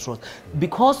of the metros.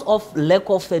 Because of lack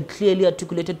of a clearly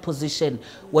articulated position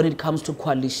when it comes to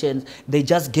coalitions, they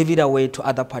just give it away to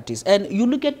other parties. And you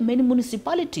look at many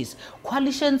municipalities.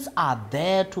 Coalitions are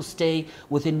there to stay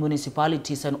within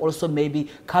municipalities, and also maybe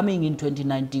coming in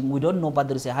 2019, we don't know, but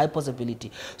there is a high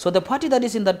possibility. So the party that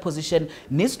is in that position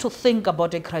needs to think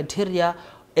about a criteria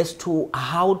as to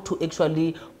how to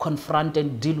actually confront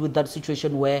and deal with that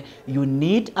situation where you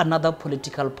need another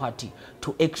political party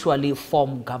to actually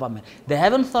form government. They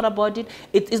haven't thought about it.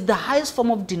 It is the highest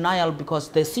form of denial because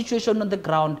the situation on the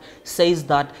ground says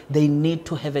that they need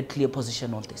to have a clear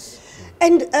position on this.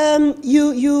 And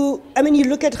you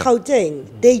look at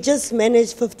Gauteng, they just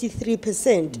managed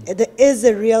 53%. There is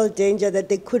a real danger that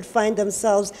they could find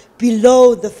themselves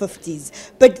below the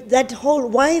 50s. But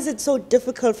why is it so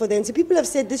difficult for them? So people have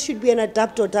said this should be an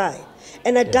adapt or die.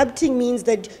 And adapting means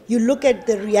that you look at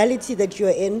the reality that you're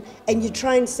in and you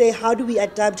try and say, how do we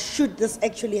adapt should this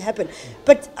actually happen?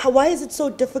 But why is it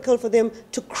so difficult for them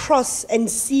to cross and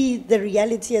see the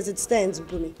reality as it stands,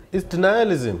 Mpumi? It's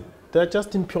denialism. They're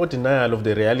just in pure denial of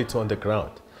the reality on the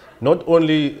ground. Not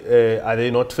only are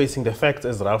they not facing the facts,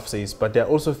 as Ralph says, but they're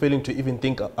also failing to even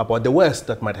think about the worst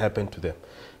that might happen to them.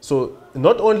 So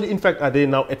not only, in fact, are they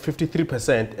now at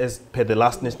 53% as per the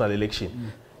last national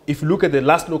election. If you look at the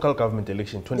last local government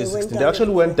election, 2016, they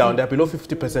actually went down. They're below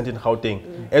 50% in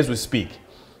Gauteng as we speak.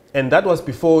 And that was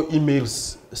before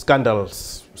emails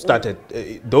scandals started.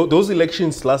 Those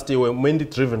elections last year were mainly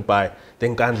driven by the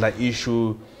Nkandla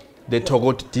issue, the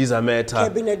Togot Diza matter,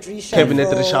 cabinet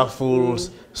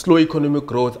reshuffles, slow economic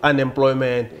growth,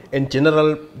 unemployment, and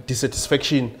general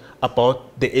dissatisfaction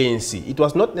about the ANC. It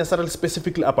was not necessarily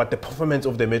specifically about the performance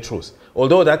of the metros,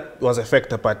 although that was a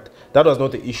factor, but that was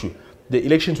not the issue. The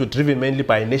elections were driven mainly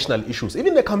by national issues.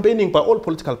 Even the campaigning by all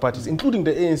political parties, including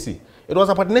the ANC, it was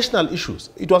about national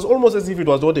issues. It was almost as if it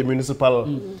was not a municipal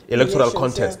electoral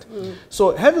contest.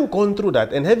 So having gone through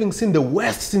that and having seen the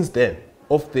worst since then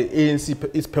of the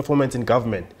ANC, its performance in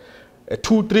government,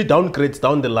 2-3 downgrades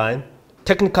down the line,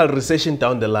 technical recession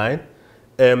down the line,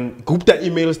 Gupta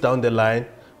emails down the line,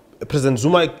 President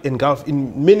Zuma engulfed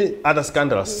in many other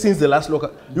scandals since the last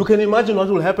local. You can imagine what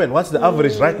will happen. What's the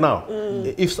average right now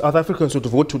if South Africans were to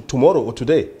vote tomorrow or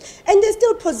today? And they're still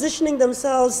still positioning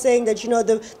themselves, saying that, you know,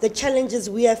 the challenges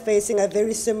we are facing are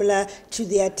very similar to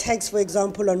the attacks, for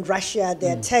example, on Russia,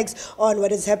 the attacks on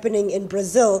what is happening in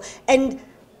Brazil. And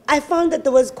I found that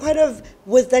there was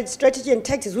with that strategy and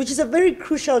tactics, which is a very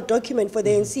crucial document for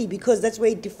the ANC, because that's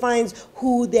where it defines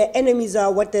who their enemies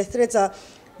are, what their threats are.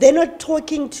 They're not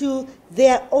talking to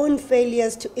their own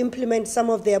failures to implement some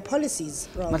of their policies.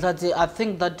 Mahlatse, I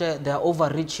think that they're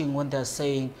overreaching when they're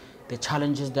saying the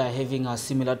challenges they're having are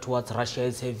similar to what Russia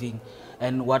is having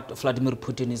and what Vladimir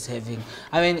Putin is having.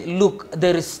 I mean, look,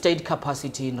 there is state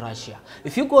capacity in Russia.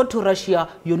 If you go to Russia,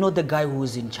 you know the guy who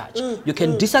is in charge. You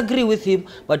can disagree with him,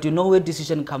 but you know where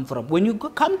decisions come from. When you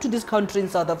come to this country in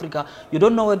South Africa, you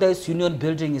don't know whether it's Union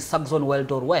Building, is Saxon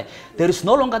World or where. There is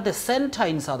no longer the center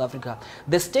in South Africa.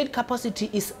 The state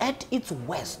capacity is at its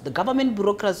worst. The government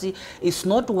bureaucracy is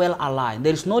not well aligned.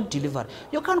 There is no delivery.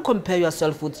 You can't compare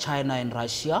yourself with China and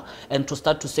Russia and to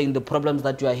start to saying the problems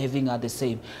that you are having are the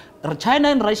same. China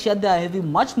and Russia, they are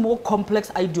having much more complex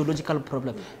ideological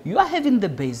problems. You are having the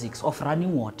basics of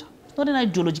running water. It's not an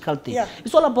ideological thing. Yeah.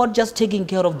 It's all about just taking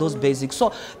care of those basics.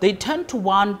 So they tend to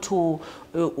want to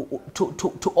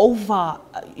over,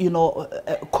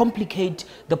 complicate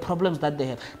the problems that they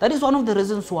have. That is one of the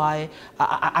reasons why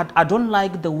I don't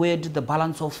like the word, the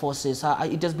balance of forces.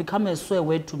 It has become a swear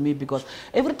word to me, because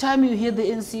every time you hear the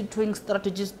ANC doing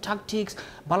strategies, tactics,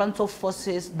 balance of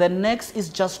forces, the next is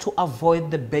just to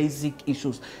avoid the basic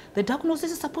issues. The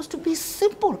diagnosis is supposed to be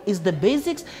simple. It's the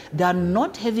basics. They are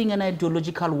not having an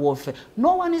ideological warfare.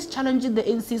 No one is challenging the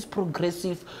ANC's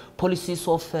progressive policies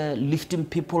of lifting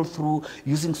people through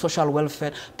using social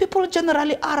welfare. People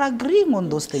generally are agreeing on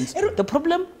those things. The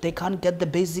problem, they can't get the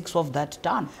basics of that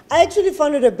done. I actually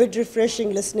found it a bit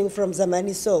refreshing listening from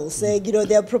Zamani Saul saying, you know,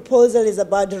 their proposal is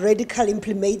about the radical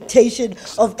implementation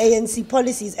of ANC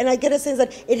policies. And I get a sense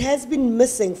that it has been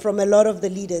missing from a lot of the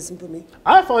leaders.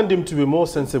 I found him to be more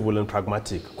sensible and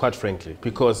pragmatic, quite frankly,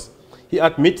 because he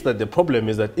admits that the problem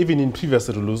is that even in previous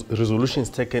resolutions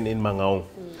taken in Mangaung,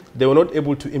 they were not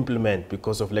able to implement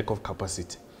because of lack of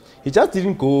capacity. He just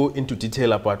didn't go into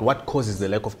detail about what causes the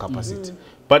lack of capacity.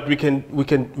 But we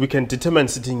can determine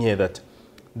sitting here that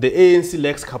the ANC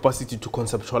lacks capacity to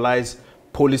conceptualize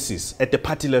policies at the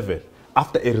party level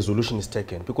after a resolution is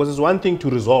taken. Because it's one thing to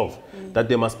resolve that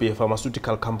there must be a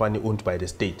pharmaceutical company owned by the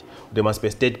state. There must be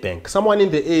a state bank. Someone in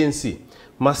the ANC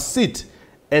must sit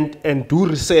and do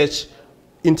research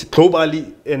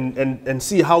globally and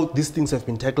see how these things have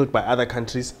been tackled by other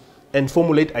countries and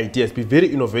formulate ideas, be very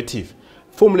innovative,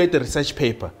 formulate a research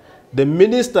paper. The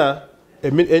minister,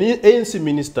 any ANC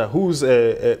minister who's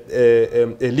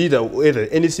a leader, either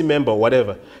NEC member or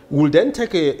whatever, will then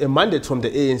take a mandate from the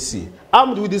ANC,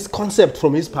 armed with this concept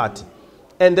from his party,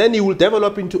 and then he will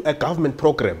develop into a government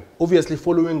program, obviously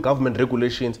following government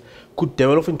regulations, could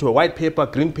develop into a white paper,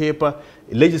 green paper,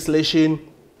 legislation,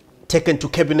 taken to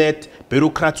cabinet.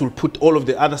 Bureaucrats will put all of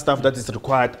the other stuff that is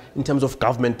required in terms of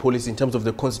government policy, in terms of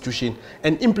the constitution,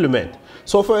 and implement.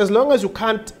 So for as long as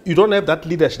you don't have that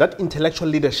leadership, that intellectual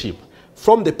leadership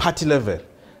from the party level,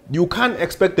 you can't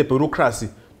expect the bureaucracy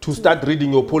to start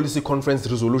reading your policy conference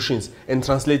resolutions and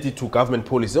translate it to government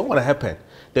policy. It's not going to happen.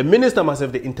 The minister must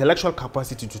have the intellectual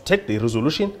capacity to take the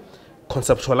resolution,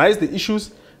 conceptualize the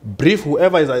issues, brief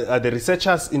whoever is the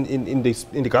researchers in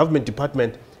the government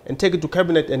department, and take it to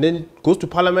cabinet, and then it goes to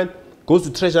parliament, goes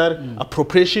to treasury,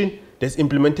 appropriation, there's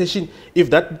implementation. If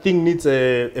that thing needs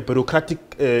a bureaucratic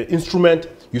instrument,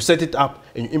 you set it up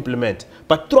and you implement.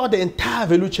 But throughout the entire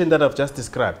value chain that I've just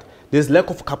described, there's lack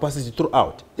of capacity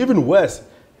throughout. Even worse,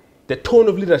 the tone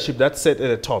of leadership that's set at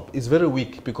the top is very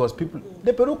weak, because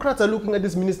the bureaucrats are looking at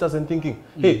these ministers and thinking,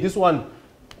 hey, this one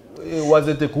was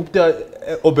at the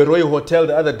Gupta Oberoi Hotel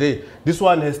the other day. This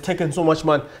one has taken so much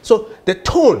money. So the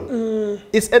tone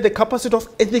is at the capacity of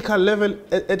ethical level,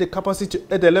 at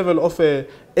the level of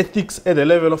ethics, at the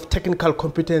level of technical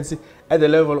competency, at the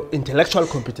level of intellectual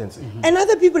competency. And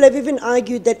other people have even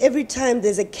argued that every time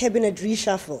there's a cabinet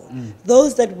reshuffle,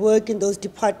 those that work in those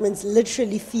departments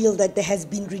literally feel that there has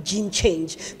been regime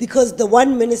change, because the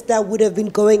one minister would have been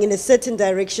going in a certain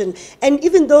direction, and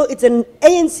even though it's an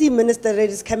ANC minister that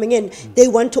is coming in, they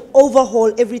want to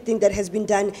overhaul everything that has been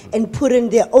done and put in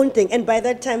their own thing, and by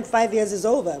that time 5 years is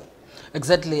over.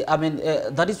 Exactly. I mean,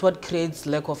 that is what creates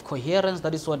lack of coherence.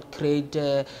 That is what creates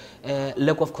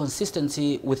lack of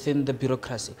consistency within the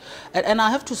bureaucracy. And I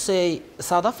have to say,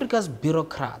 South Africa's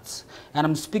bureaucrats, and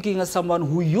I'm speaking as someone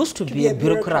who used to be a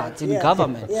bureaucrat in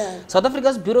government, South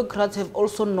Africa's bureaucrats have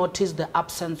also noticed the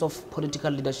absence of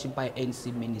political leadership by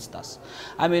ANC ministers.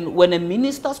 I mean, when a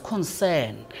minister's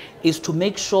concern is to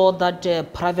make sure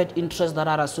that private interests that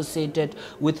are associated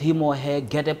with him or her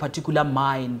get a particular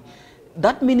mine,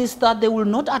 that minister, they will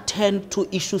not attend to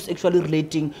issues actually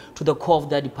relating to the core of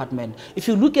their department. If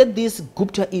you look at this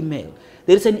Gupta email,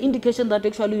 there is an indication that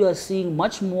actually you are seeing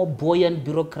much more buoyant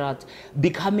bureaucrats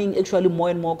becoming actually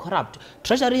more and more corrupt.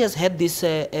 Treasury has had this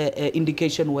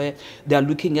indication where they are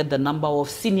looking at the number of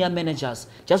senior managers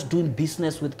just doing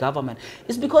business with government.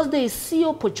 It's because they see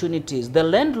opportunities. The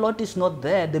landlord is not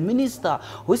there. The minister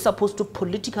who is supposed to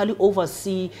politically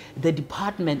oversee the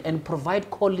department and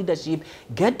provide core leadership,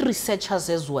 get researchers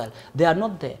as well. They are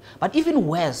not there. But even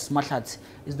worse, Mahlatse,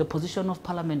 is the position of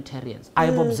parliamentarians. I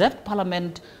have observed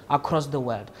parliament across the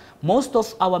world. Most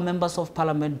of our members of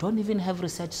parliament don't even have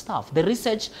research staff. The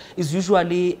research is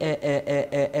usually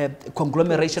a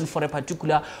conglomeration for a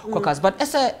particular caucus. But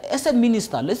as a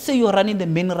minister, let's say you're running the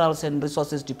minerals and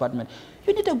resources department,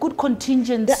 you need a good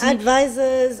contingency. The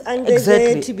advisors and they're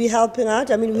there to be helping out.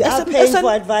 I mean, we are paying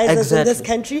for advisors in this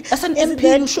country. As an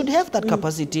MP, you should have that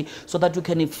capacity so that you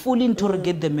can fully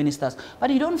interrogate the ministers.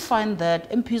 But you don't find that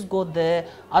MPs go there,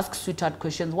 ask sweetheart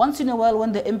questions. Once in a while,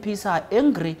 when the MPs are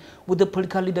angry with the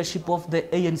political leadership of the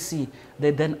ANC,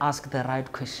 they then ask the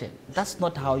right question. That's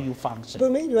not how you function.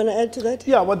 Bumi, you want to add to that?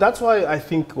 Yeah, well, that's why I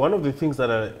think one of the things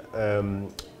that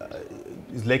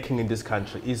is lacking in this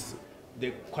country is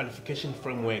the qualification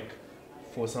framework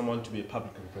for someone to be a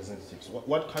public representative. So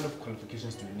what kind of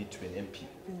qualifications do you need to be an MP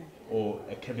or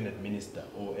a cabinet minister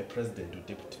or a president or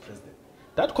deputy president?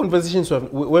 That conversation,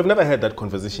 we've never had that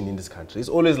conversation in this country. It's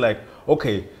always like,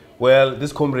 okay, well,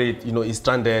 this comrade, you know, is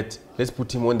stranded. Let's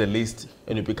put him on the list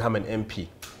and you become an MP.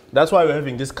 That's why we're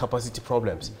having these capacity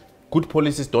problems. Good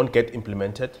policies don't get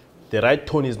implemented. The right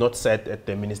tone is not set at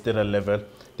the ministerial level.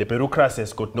 The bureaucracy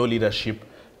has got no leadership.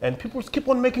 And people keep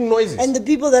on making noises. And the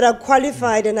people that are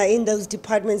qualified and are in those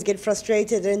departments get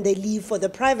frustrated and they leave for the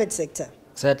private sector.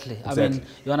 Exactly. I mean,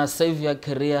 you want to save your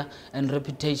career and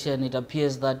reputation. It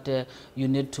appears that you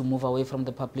need to move away from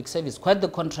the public service. Quite the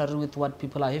contrary with what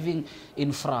people are having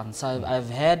in France. I've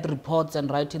heard reports and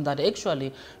writing that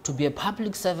actually to be a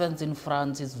public servant in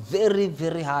France is very,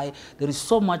 very high. There is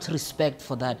so much respect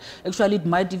for that. Actually, it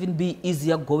might even be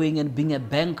easier going and being a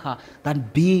banker than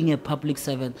being a public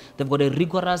servant. They've got a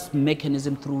rigorous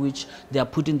mechanism through which they are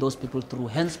putting those people through.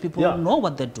 Hence, people know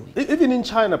what they're doing. Even in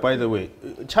China, by the way,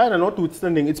 China,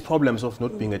 notwithstanding its problems of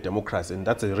not being a democracy, and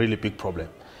that's a really big problem.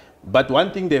 But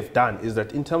one thing they've done is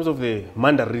that in terms of the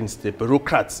mandarins, the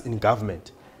bureaucrats in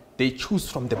government, they choose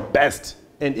from the best.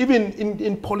 And even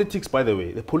in politics, by the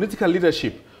way, the political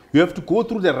leadership, you have to go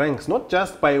through the ranks, not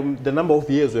just by the number of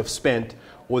years you have spent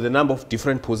or the number of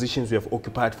different positions you have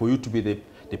occupied for you to be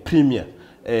the premier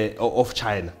of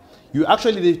China.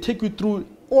 They take you through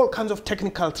all kinds of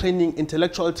technical training,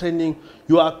 intellectual training.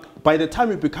 By the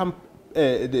time you become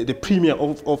the premier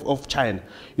of China,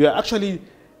 you are actually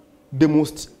the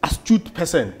most astute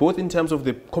person, both in terms of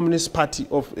the Communist Party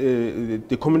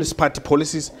the Communist Party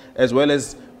policies, as well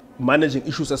as managing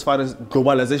issues as far as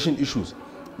globalization issues.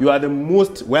 You are the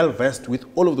most well-versed with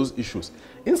all of those issues.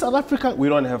 In South Africa, we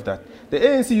don't have that. The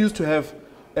ANC used to have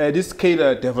this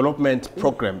cadre development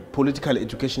program, political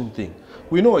education thing.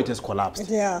 We know it has collapsed.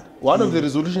 Yeah. One of the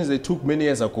resolutions they took many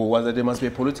years ago was that there must be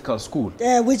a political school.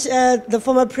 Which the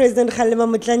former president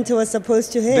Kgalema Motlanthe was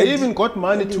supposed to head. They even got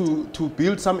money to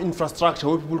build some infrastructure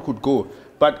where people could go.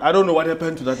 But I don't know what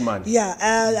happened to that money. Yeah,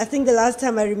 I think the last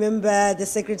time I remember the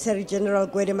Secretary General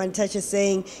Gwede Mantashe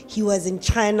saying he was in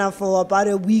China for about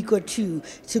a week or two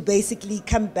to basically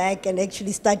come back and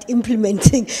actually start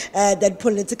implementing that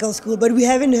political school. But we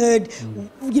haven't heard,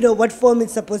 what form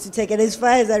it's supposed to take. And as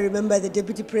far as I remember, the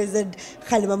Deputy President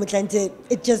Kgalema Motlanthe,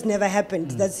 it just never happened.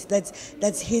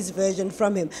 That's his version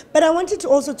from him. But I wanted to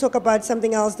also talk about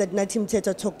something else that Natim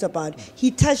Teta talked about. He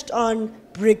touched on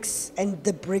BRICS and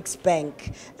the BRICS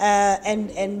Bank,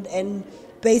 and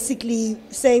basically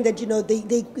saying that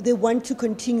they want to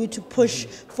continue to push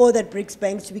for that BRICS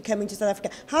Bank to be coming to South Africa.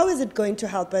 How is it going to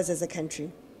help us as a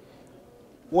country?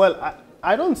 Well,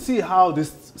 I don't see how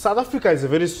this. South Africa is a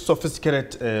very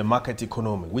sophisticated market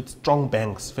economy with strong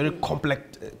banks, very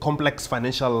complex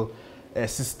financial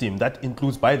system that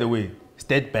includes, by the way,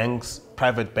 state banks,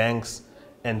 private banks,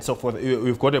 and so forth.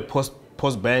 We've got a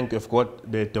Post Bank, you've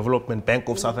got the Development Bank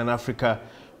of Southern Africa,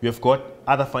 you've got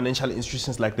other financial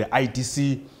institutions like the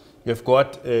IDC, you've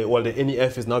got, the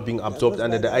NEF is now being absorbed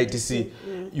under the IDC.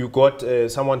 You've got,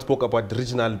 someone spoke about the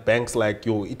regional banks like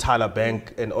your Itala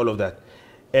Bank and all of that.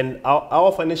 And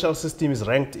our financial system is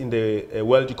ranked in the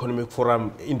World Economic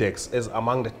Forum Index as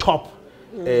among the top.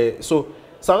 So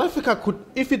South Africa could,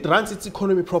 if it runs its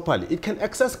economy properly, it can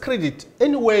access credit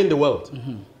anywhere in the world.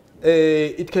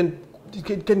 It can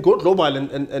can go global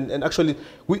and actually,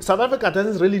 South Africa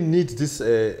doesn't really need this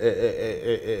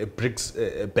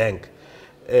BRICS bank.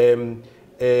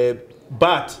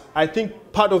 But I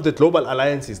think part of the global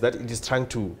alliances that it is trying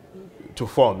to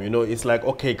form, it's like,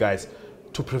 okay, guys,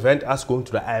 to prevent us going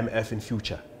to the IMF in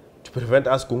future, to prevent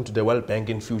us going to the World Bank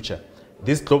in future,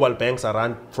 these global banks are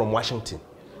run from Washington,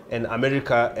 and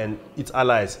America and its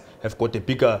allies have got a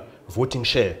bigger voting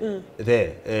share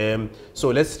there. So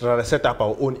let's set up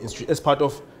our own institution as part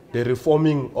of the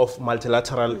reforming of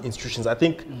multilateral institutions. I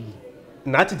think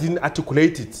Nati didn't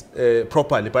articulate it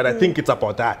properly, but I think it's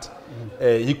about that.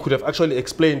 He could have actually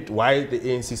explained why the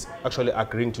ANC is actually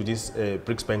agreeing to this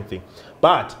BRICS bank thing.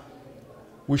 But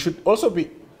we should also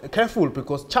be careful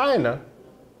because China,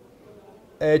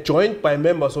 joined by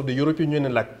members of the European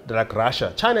Union like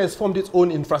Russia, China has formed its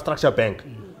own infrastructure bank.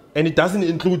 And it doesn't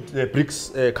include the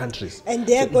BRICS countries. And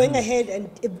they are going ahead and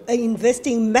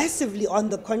investing massively on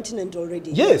the continent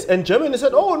already. Yes, and Germany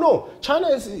said, oh no, China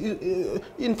is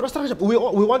infrastructure, we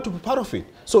want to be part of it.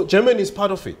 So Germany is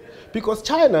part of it. Because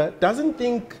China doesn't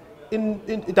think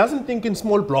in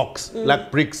small blocks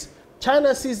like BRICS.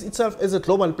 China sees itself as a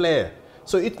global player.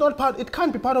 So it's not part, it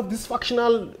can't be part of this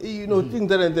factional, thing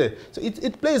there and there. So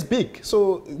it plays big.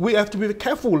 So we have to be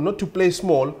careful not to play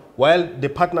small while the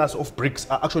partners of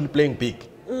BRICS are actually playing big.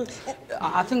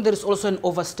 I think there is also an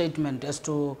overstatement as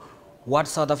to what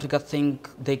South Africa think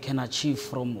they can achieve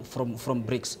from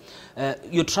BRICS.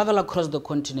 You travel across the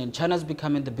continent, China is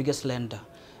becoming the biggest lender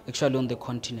actually on the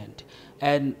continent.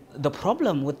 And the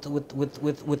problem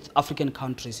with African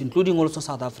countries, including also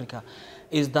South Africa,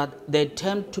 is that there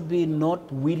tend to be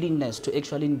not willingness to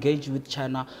actually engage with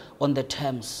China on the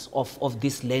terms of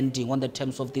this lending, on the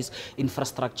terms of this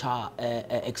infrastructure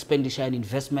expenditure and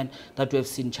investment that we have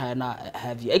seen China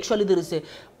have. Actually, there is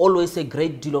always a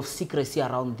great deal of secrecy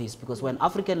around this, because when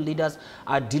African leaders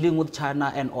are dealing with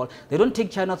China and all, they don't take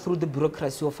China through the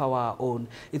bureaucracy of our own.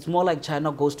 It's more like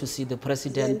China goes to see the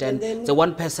president and the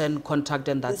one person contact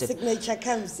and that's the signature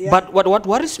comes, yeah. But what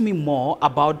worries me more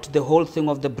about the whole thing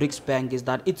of the BRICS bank is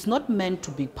that it's not meant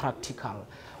to be practical.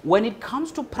 When it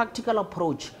comes to practical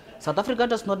approach, South Africa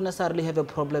does not necessarily have a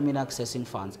problem in accessing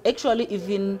funds. Actually,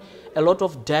 even a lot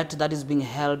of debt that is being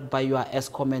held by your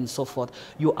ESCOM and so forth,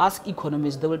 you ask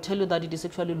economists, they will tell you that it is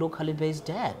actually locally based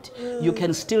debt. You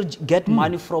can still get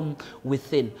money from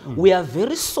within. We are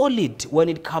very solid when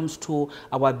it comes to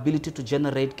our ability to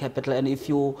generate capital, and if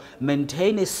you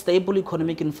maintain a stable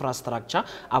economic infrastructure,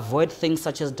 avoid things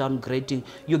such as downgrading,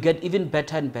 you get even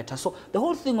better and better. So the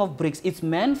whole thing of BRICS, it's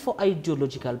meant for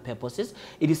ideological purposes.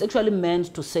 It is actually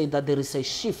meant to say that there is a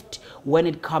shift when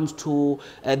it comes to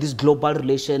this global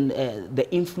relation, the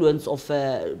influence of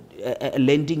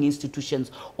lending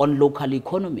institutions on local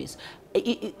economies.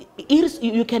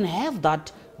 You can have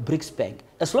that BRICS bank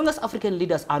as long as African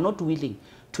leaders are not willing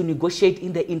to negotiate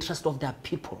in the interest of their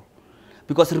people.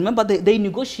 Because remember, they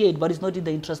negotiate, but it's not in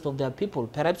the interest of their people.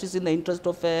 Perhaps it's in the interest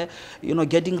of,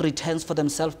 getting returns for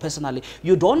themselves personally.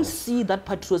 You don't see that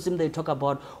patriotism they talk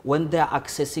about when they're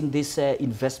accessing this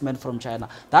investment from China.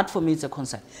 That, for me, is a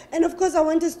concern. And of course, I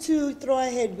want us to throw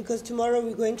ahead, because tomorrow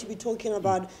we're going to be talking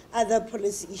about other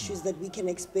policy issues that we can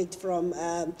expect from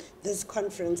this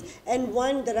conference. And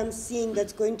one that I'm seeing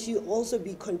that's going to also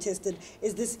be contested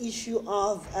is this issue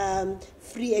of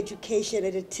free education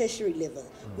at a tertiary level.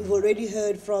 We've already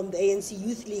heard from the ANC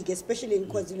Youth League, especially in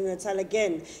KwaZulu-Natal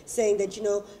again, saying that,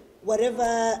 whatever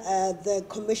the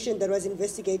commission that was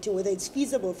investigating, whether it's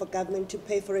feasible for government to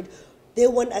pay for it, they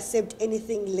won't accept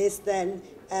anything less than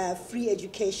free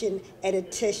education at a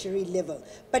tertiary level.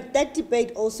 But that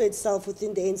debate also itself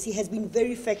within the ANC has been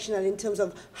very factional in terms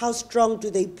of how strong do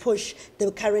they push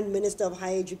the current Minister of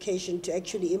Higher Education to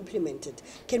actually implement it.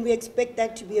 Can we expect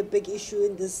that to be a big issue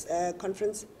in this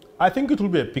conference? I think it will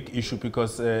be a big issue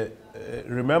because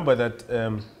remember that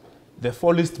the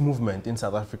fallist movement in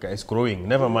South Africa is growing.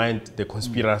 Never mind the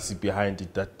conspiracy behind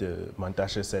it that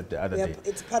Mantashe said the other day.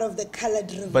 It's part of the colored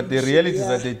revolution. But the reality is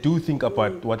that they do think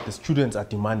about what the students are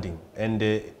demanding. And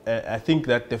I think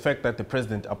that the fact that the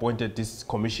president appointed this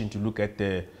commission to look at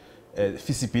the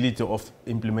feasibility of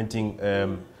implementing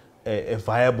a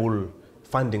viable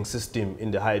funding system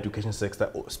in the higher education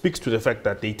sector speaks to the fact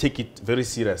that they take it very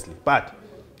seriously. But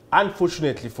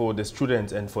unfortunately for the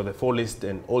students and for the fallist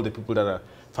and all the people that are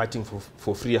fighting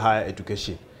for free higher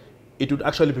education, it would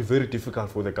actually be very difficult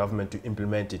for the government to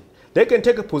implement it. They can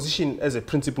take a position as a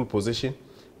principled position.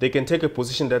 They can take a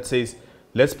position that says,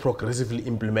 let's progressively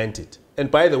implement it.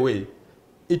 And by the way,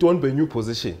 it won't be a new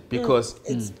position because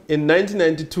in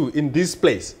 1992, in this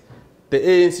place, the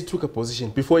ANC took a position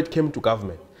before it came to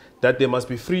government that there must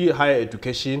be free higher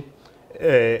education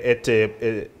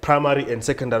at primary and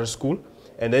secondary school,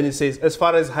 and then it says as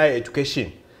far as higher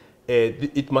education,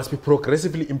 it must be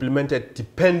progressively implemented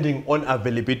depending on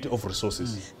availability of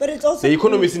resources. But it's also the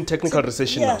economy is in technical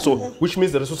recession now, so which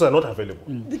means the resources are not available.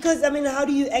 Because, I mean, how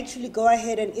do you actually go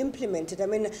ahead and implement it? I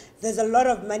mean, there's a lot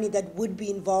of money that would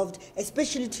be involved,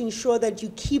 especially to ensure that you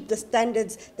keep the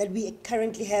standards that we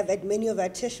currently have at many of our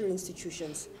tertiary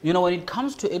institutions. You know, when it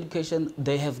comes to education,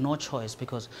 they have no choice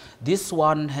because this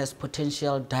one has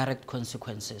potential direct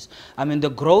consequences. I mean, the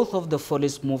growth of the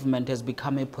Follis movement has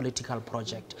become a political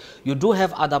project. You do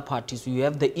have other parties. You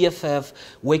have the EFF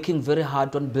working very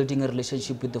hard on building a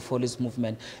relationship with the Follis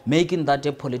movement, making that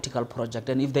a political project.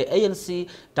 And if the ANC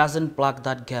doesn't plug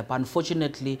that gap,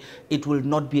 unfortunately, it will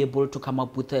not be able to come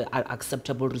up with an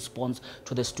acceptable response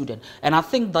to the student. And I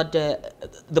think that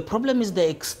the problem is the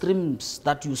extremes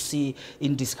that you see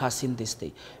in discussing this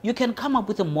thing. You can come up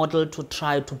with a model to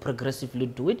try to progressively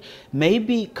do it,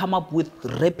 maybe come up with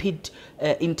rapid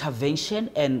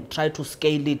intervention and try to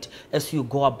scale it as you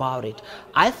go about it.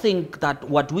 I think that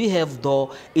what we have,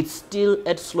 though, it's still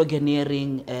at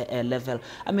sloganeering level.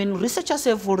 I mean, researchers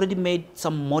have already made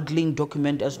some modeling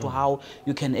document as to how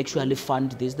you can actually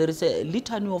fund this. There is a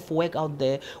litany of work out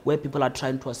there where people are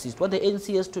trying to assist. What the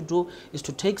ANC has to do is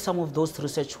to take some of those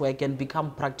research work and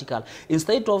become practical.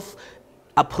 Instead of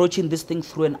approaching this thing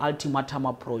through an ultimatum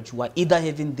approach, we're either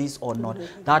having this or not.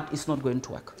 That is not going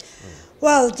to work.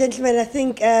 Well, gentlemen, I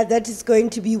think that is going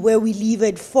to be where we leave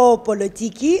it for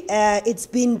Polotiki. It's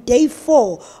been day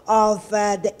 4 of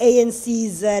the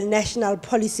ANC's National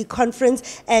Policy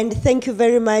Conference, and thank you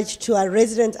very much to our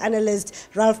resident analyst,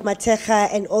 Ralph Mateja,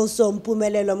 and also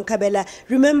Mpumelelo Mkabela.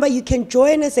 Remember, you can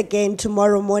join us again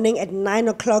tomorrow morning at 9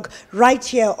 o'clock right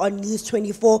here on News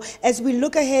 24 as we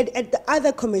look ahead at the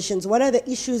other commissions. What are the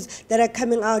issues that are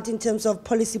coming out in terms of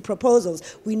policy proposals?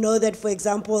 We know that, for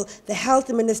example, the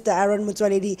Health Minister, Aaron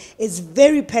Mutwaledi, is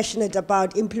very passionate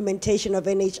about implementation of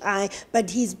NHI, but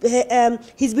he's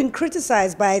been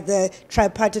criticized by the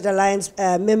Tripartite Alliance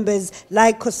members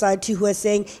like Kosati, who are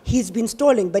saying he's been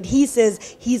stalling, but he says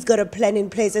he's got a plan in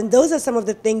place. And those are some of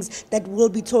the things that we'll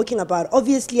be talking about.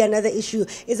 Obviously, another issue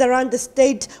is around the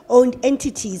state-owned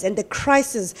entities and the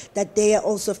crisis that they are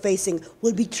also facing.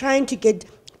 We'll be trying to get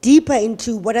deeper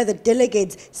into what are the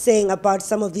delegates saying about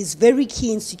some of these very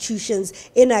key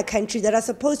institutions in our country that are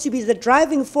supposed to be the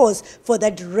driving force for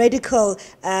that radical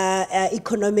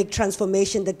economic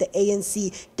transformation that the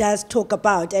ANC does talk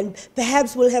about. And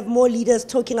perhaps we'll have more leaders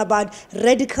talking about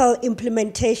radical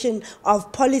implementation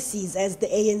of policies, as the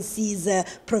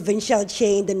ANC's provincial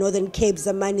chair in the Northern Cape,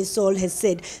 Zamani Saul, has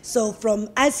said. So from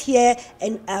us here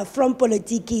and from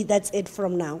Polotiki, that's it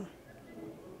from now.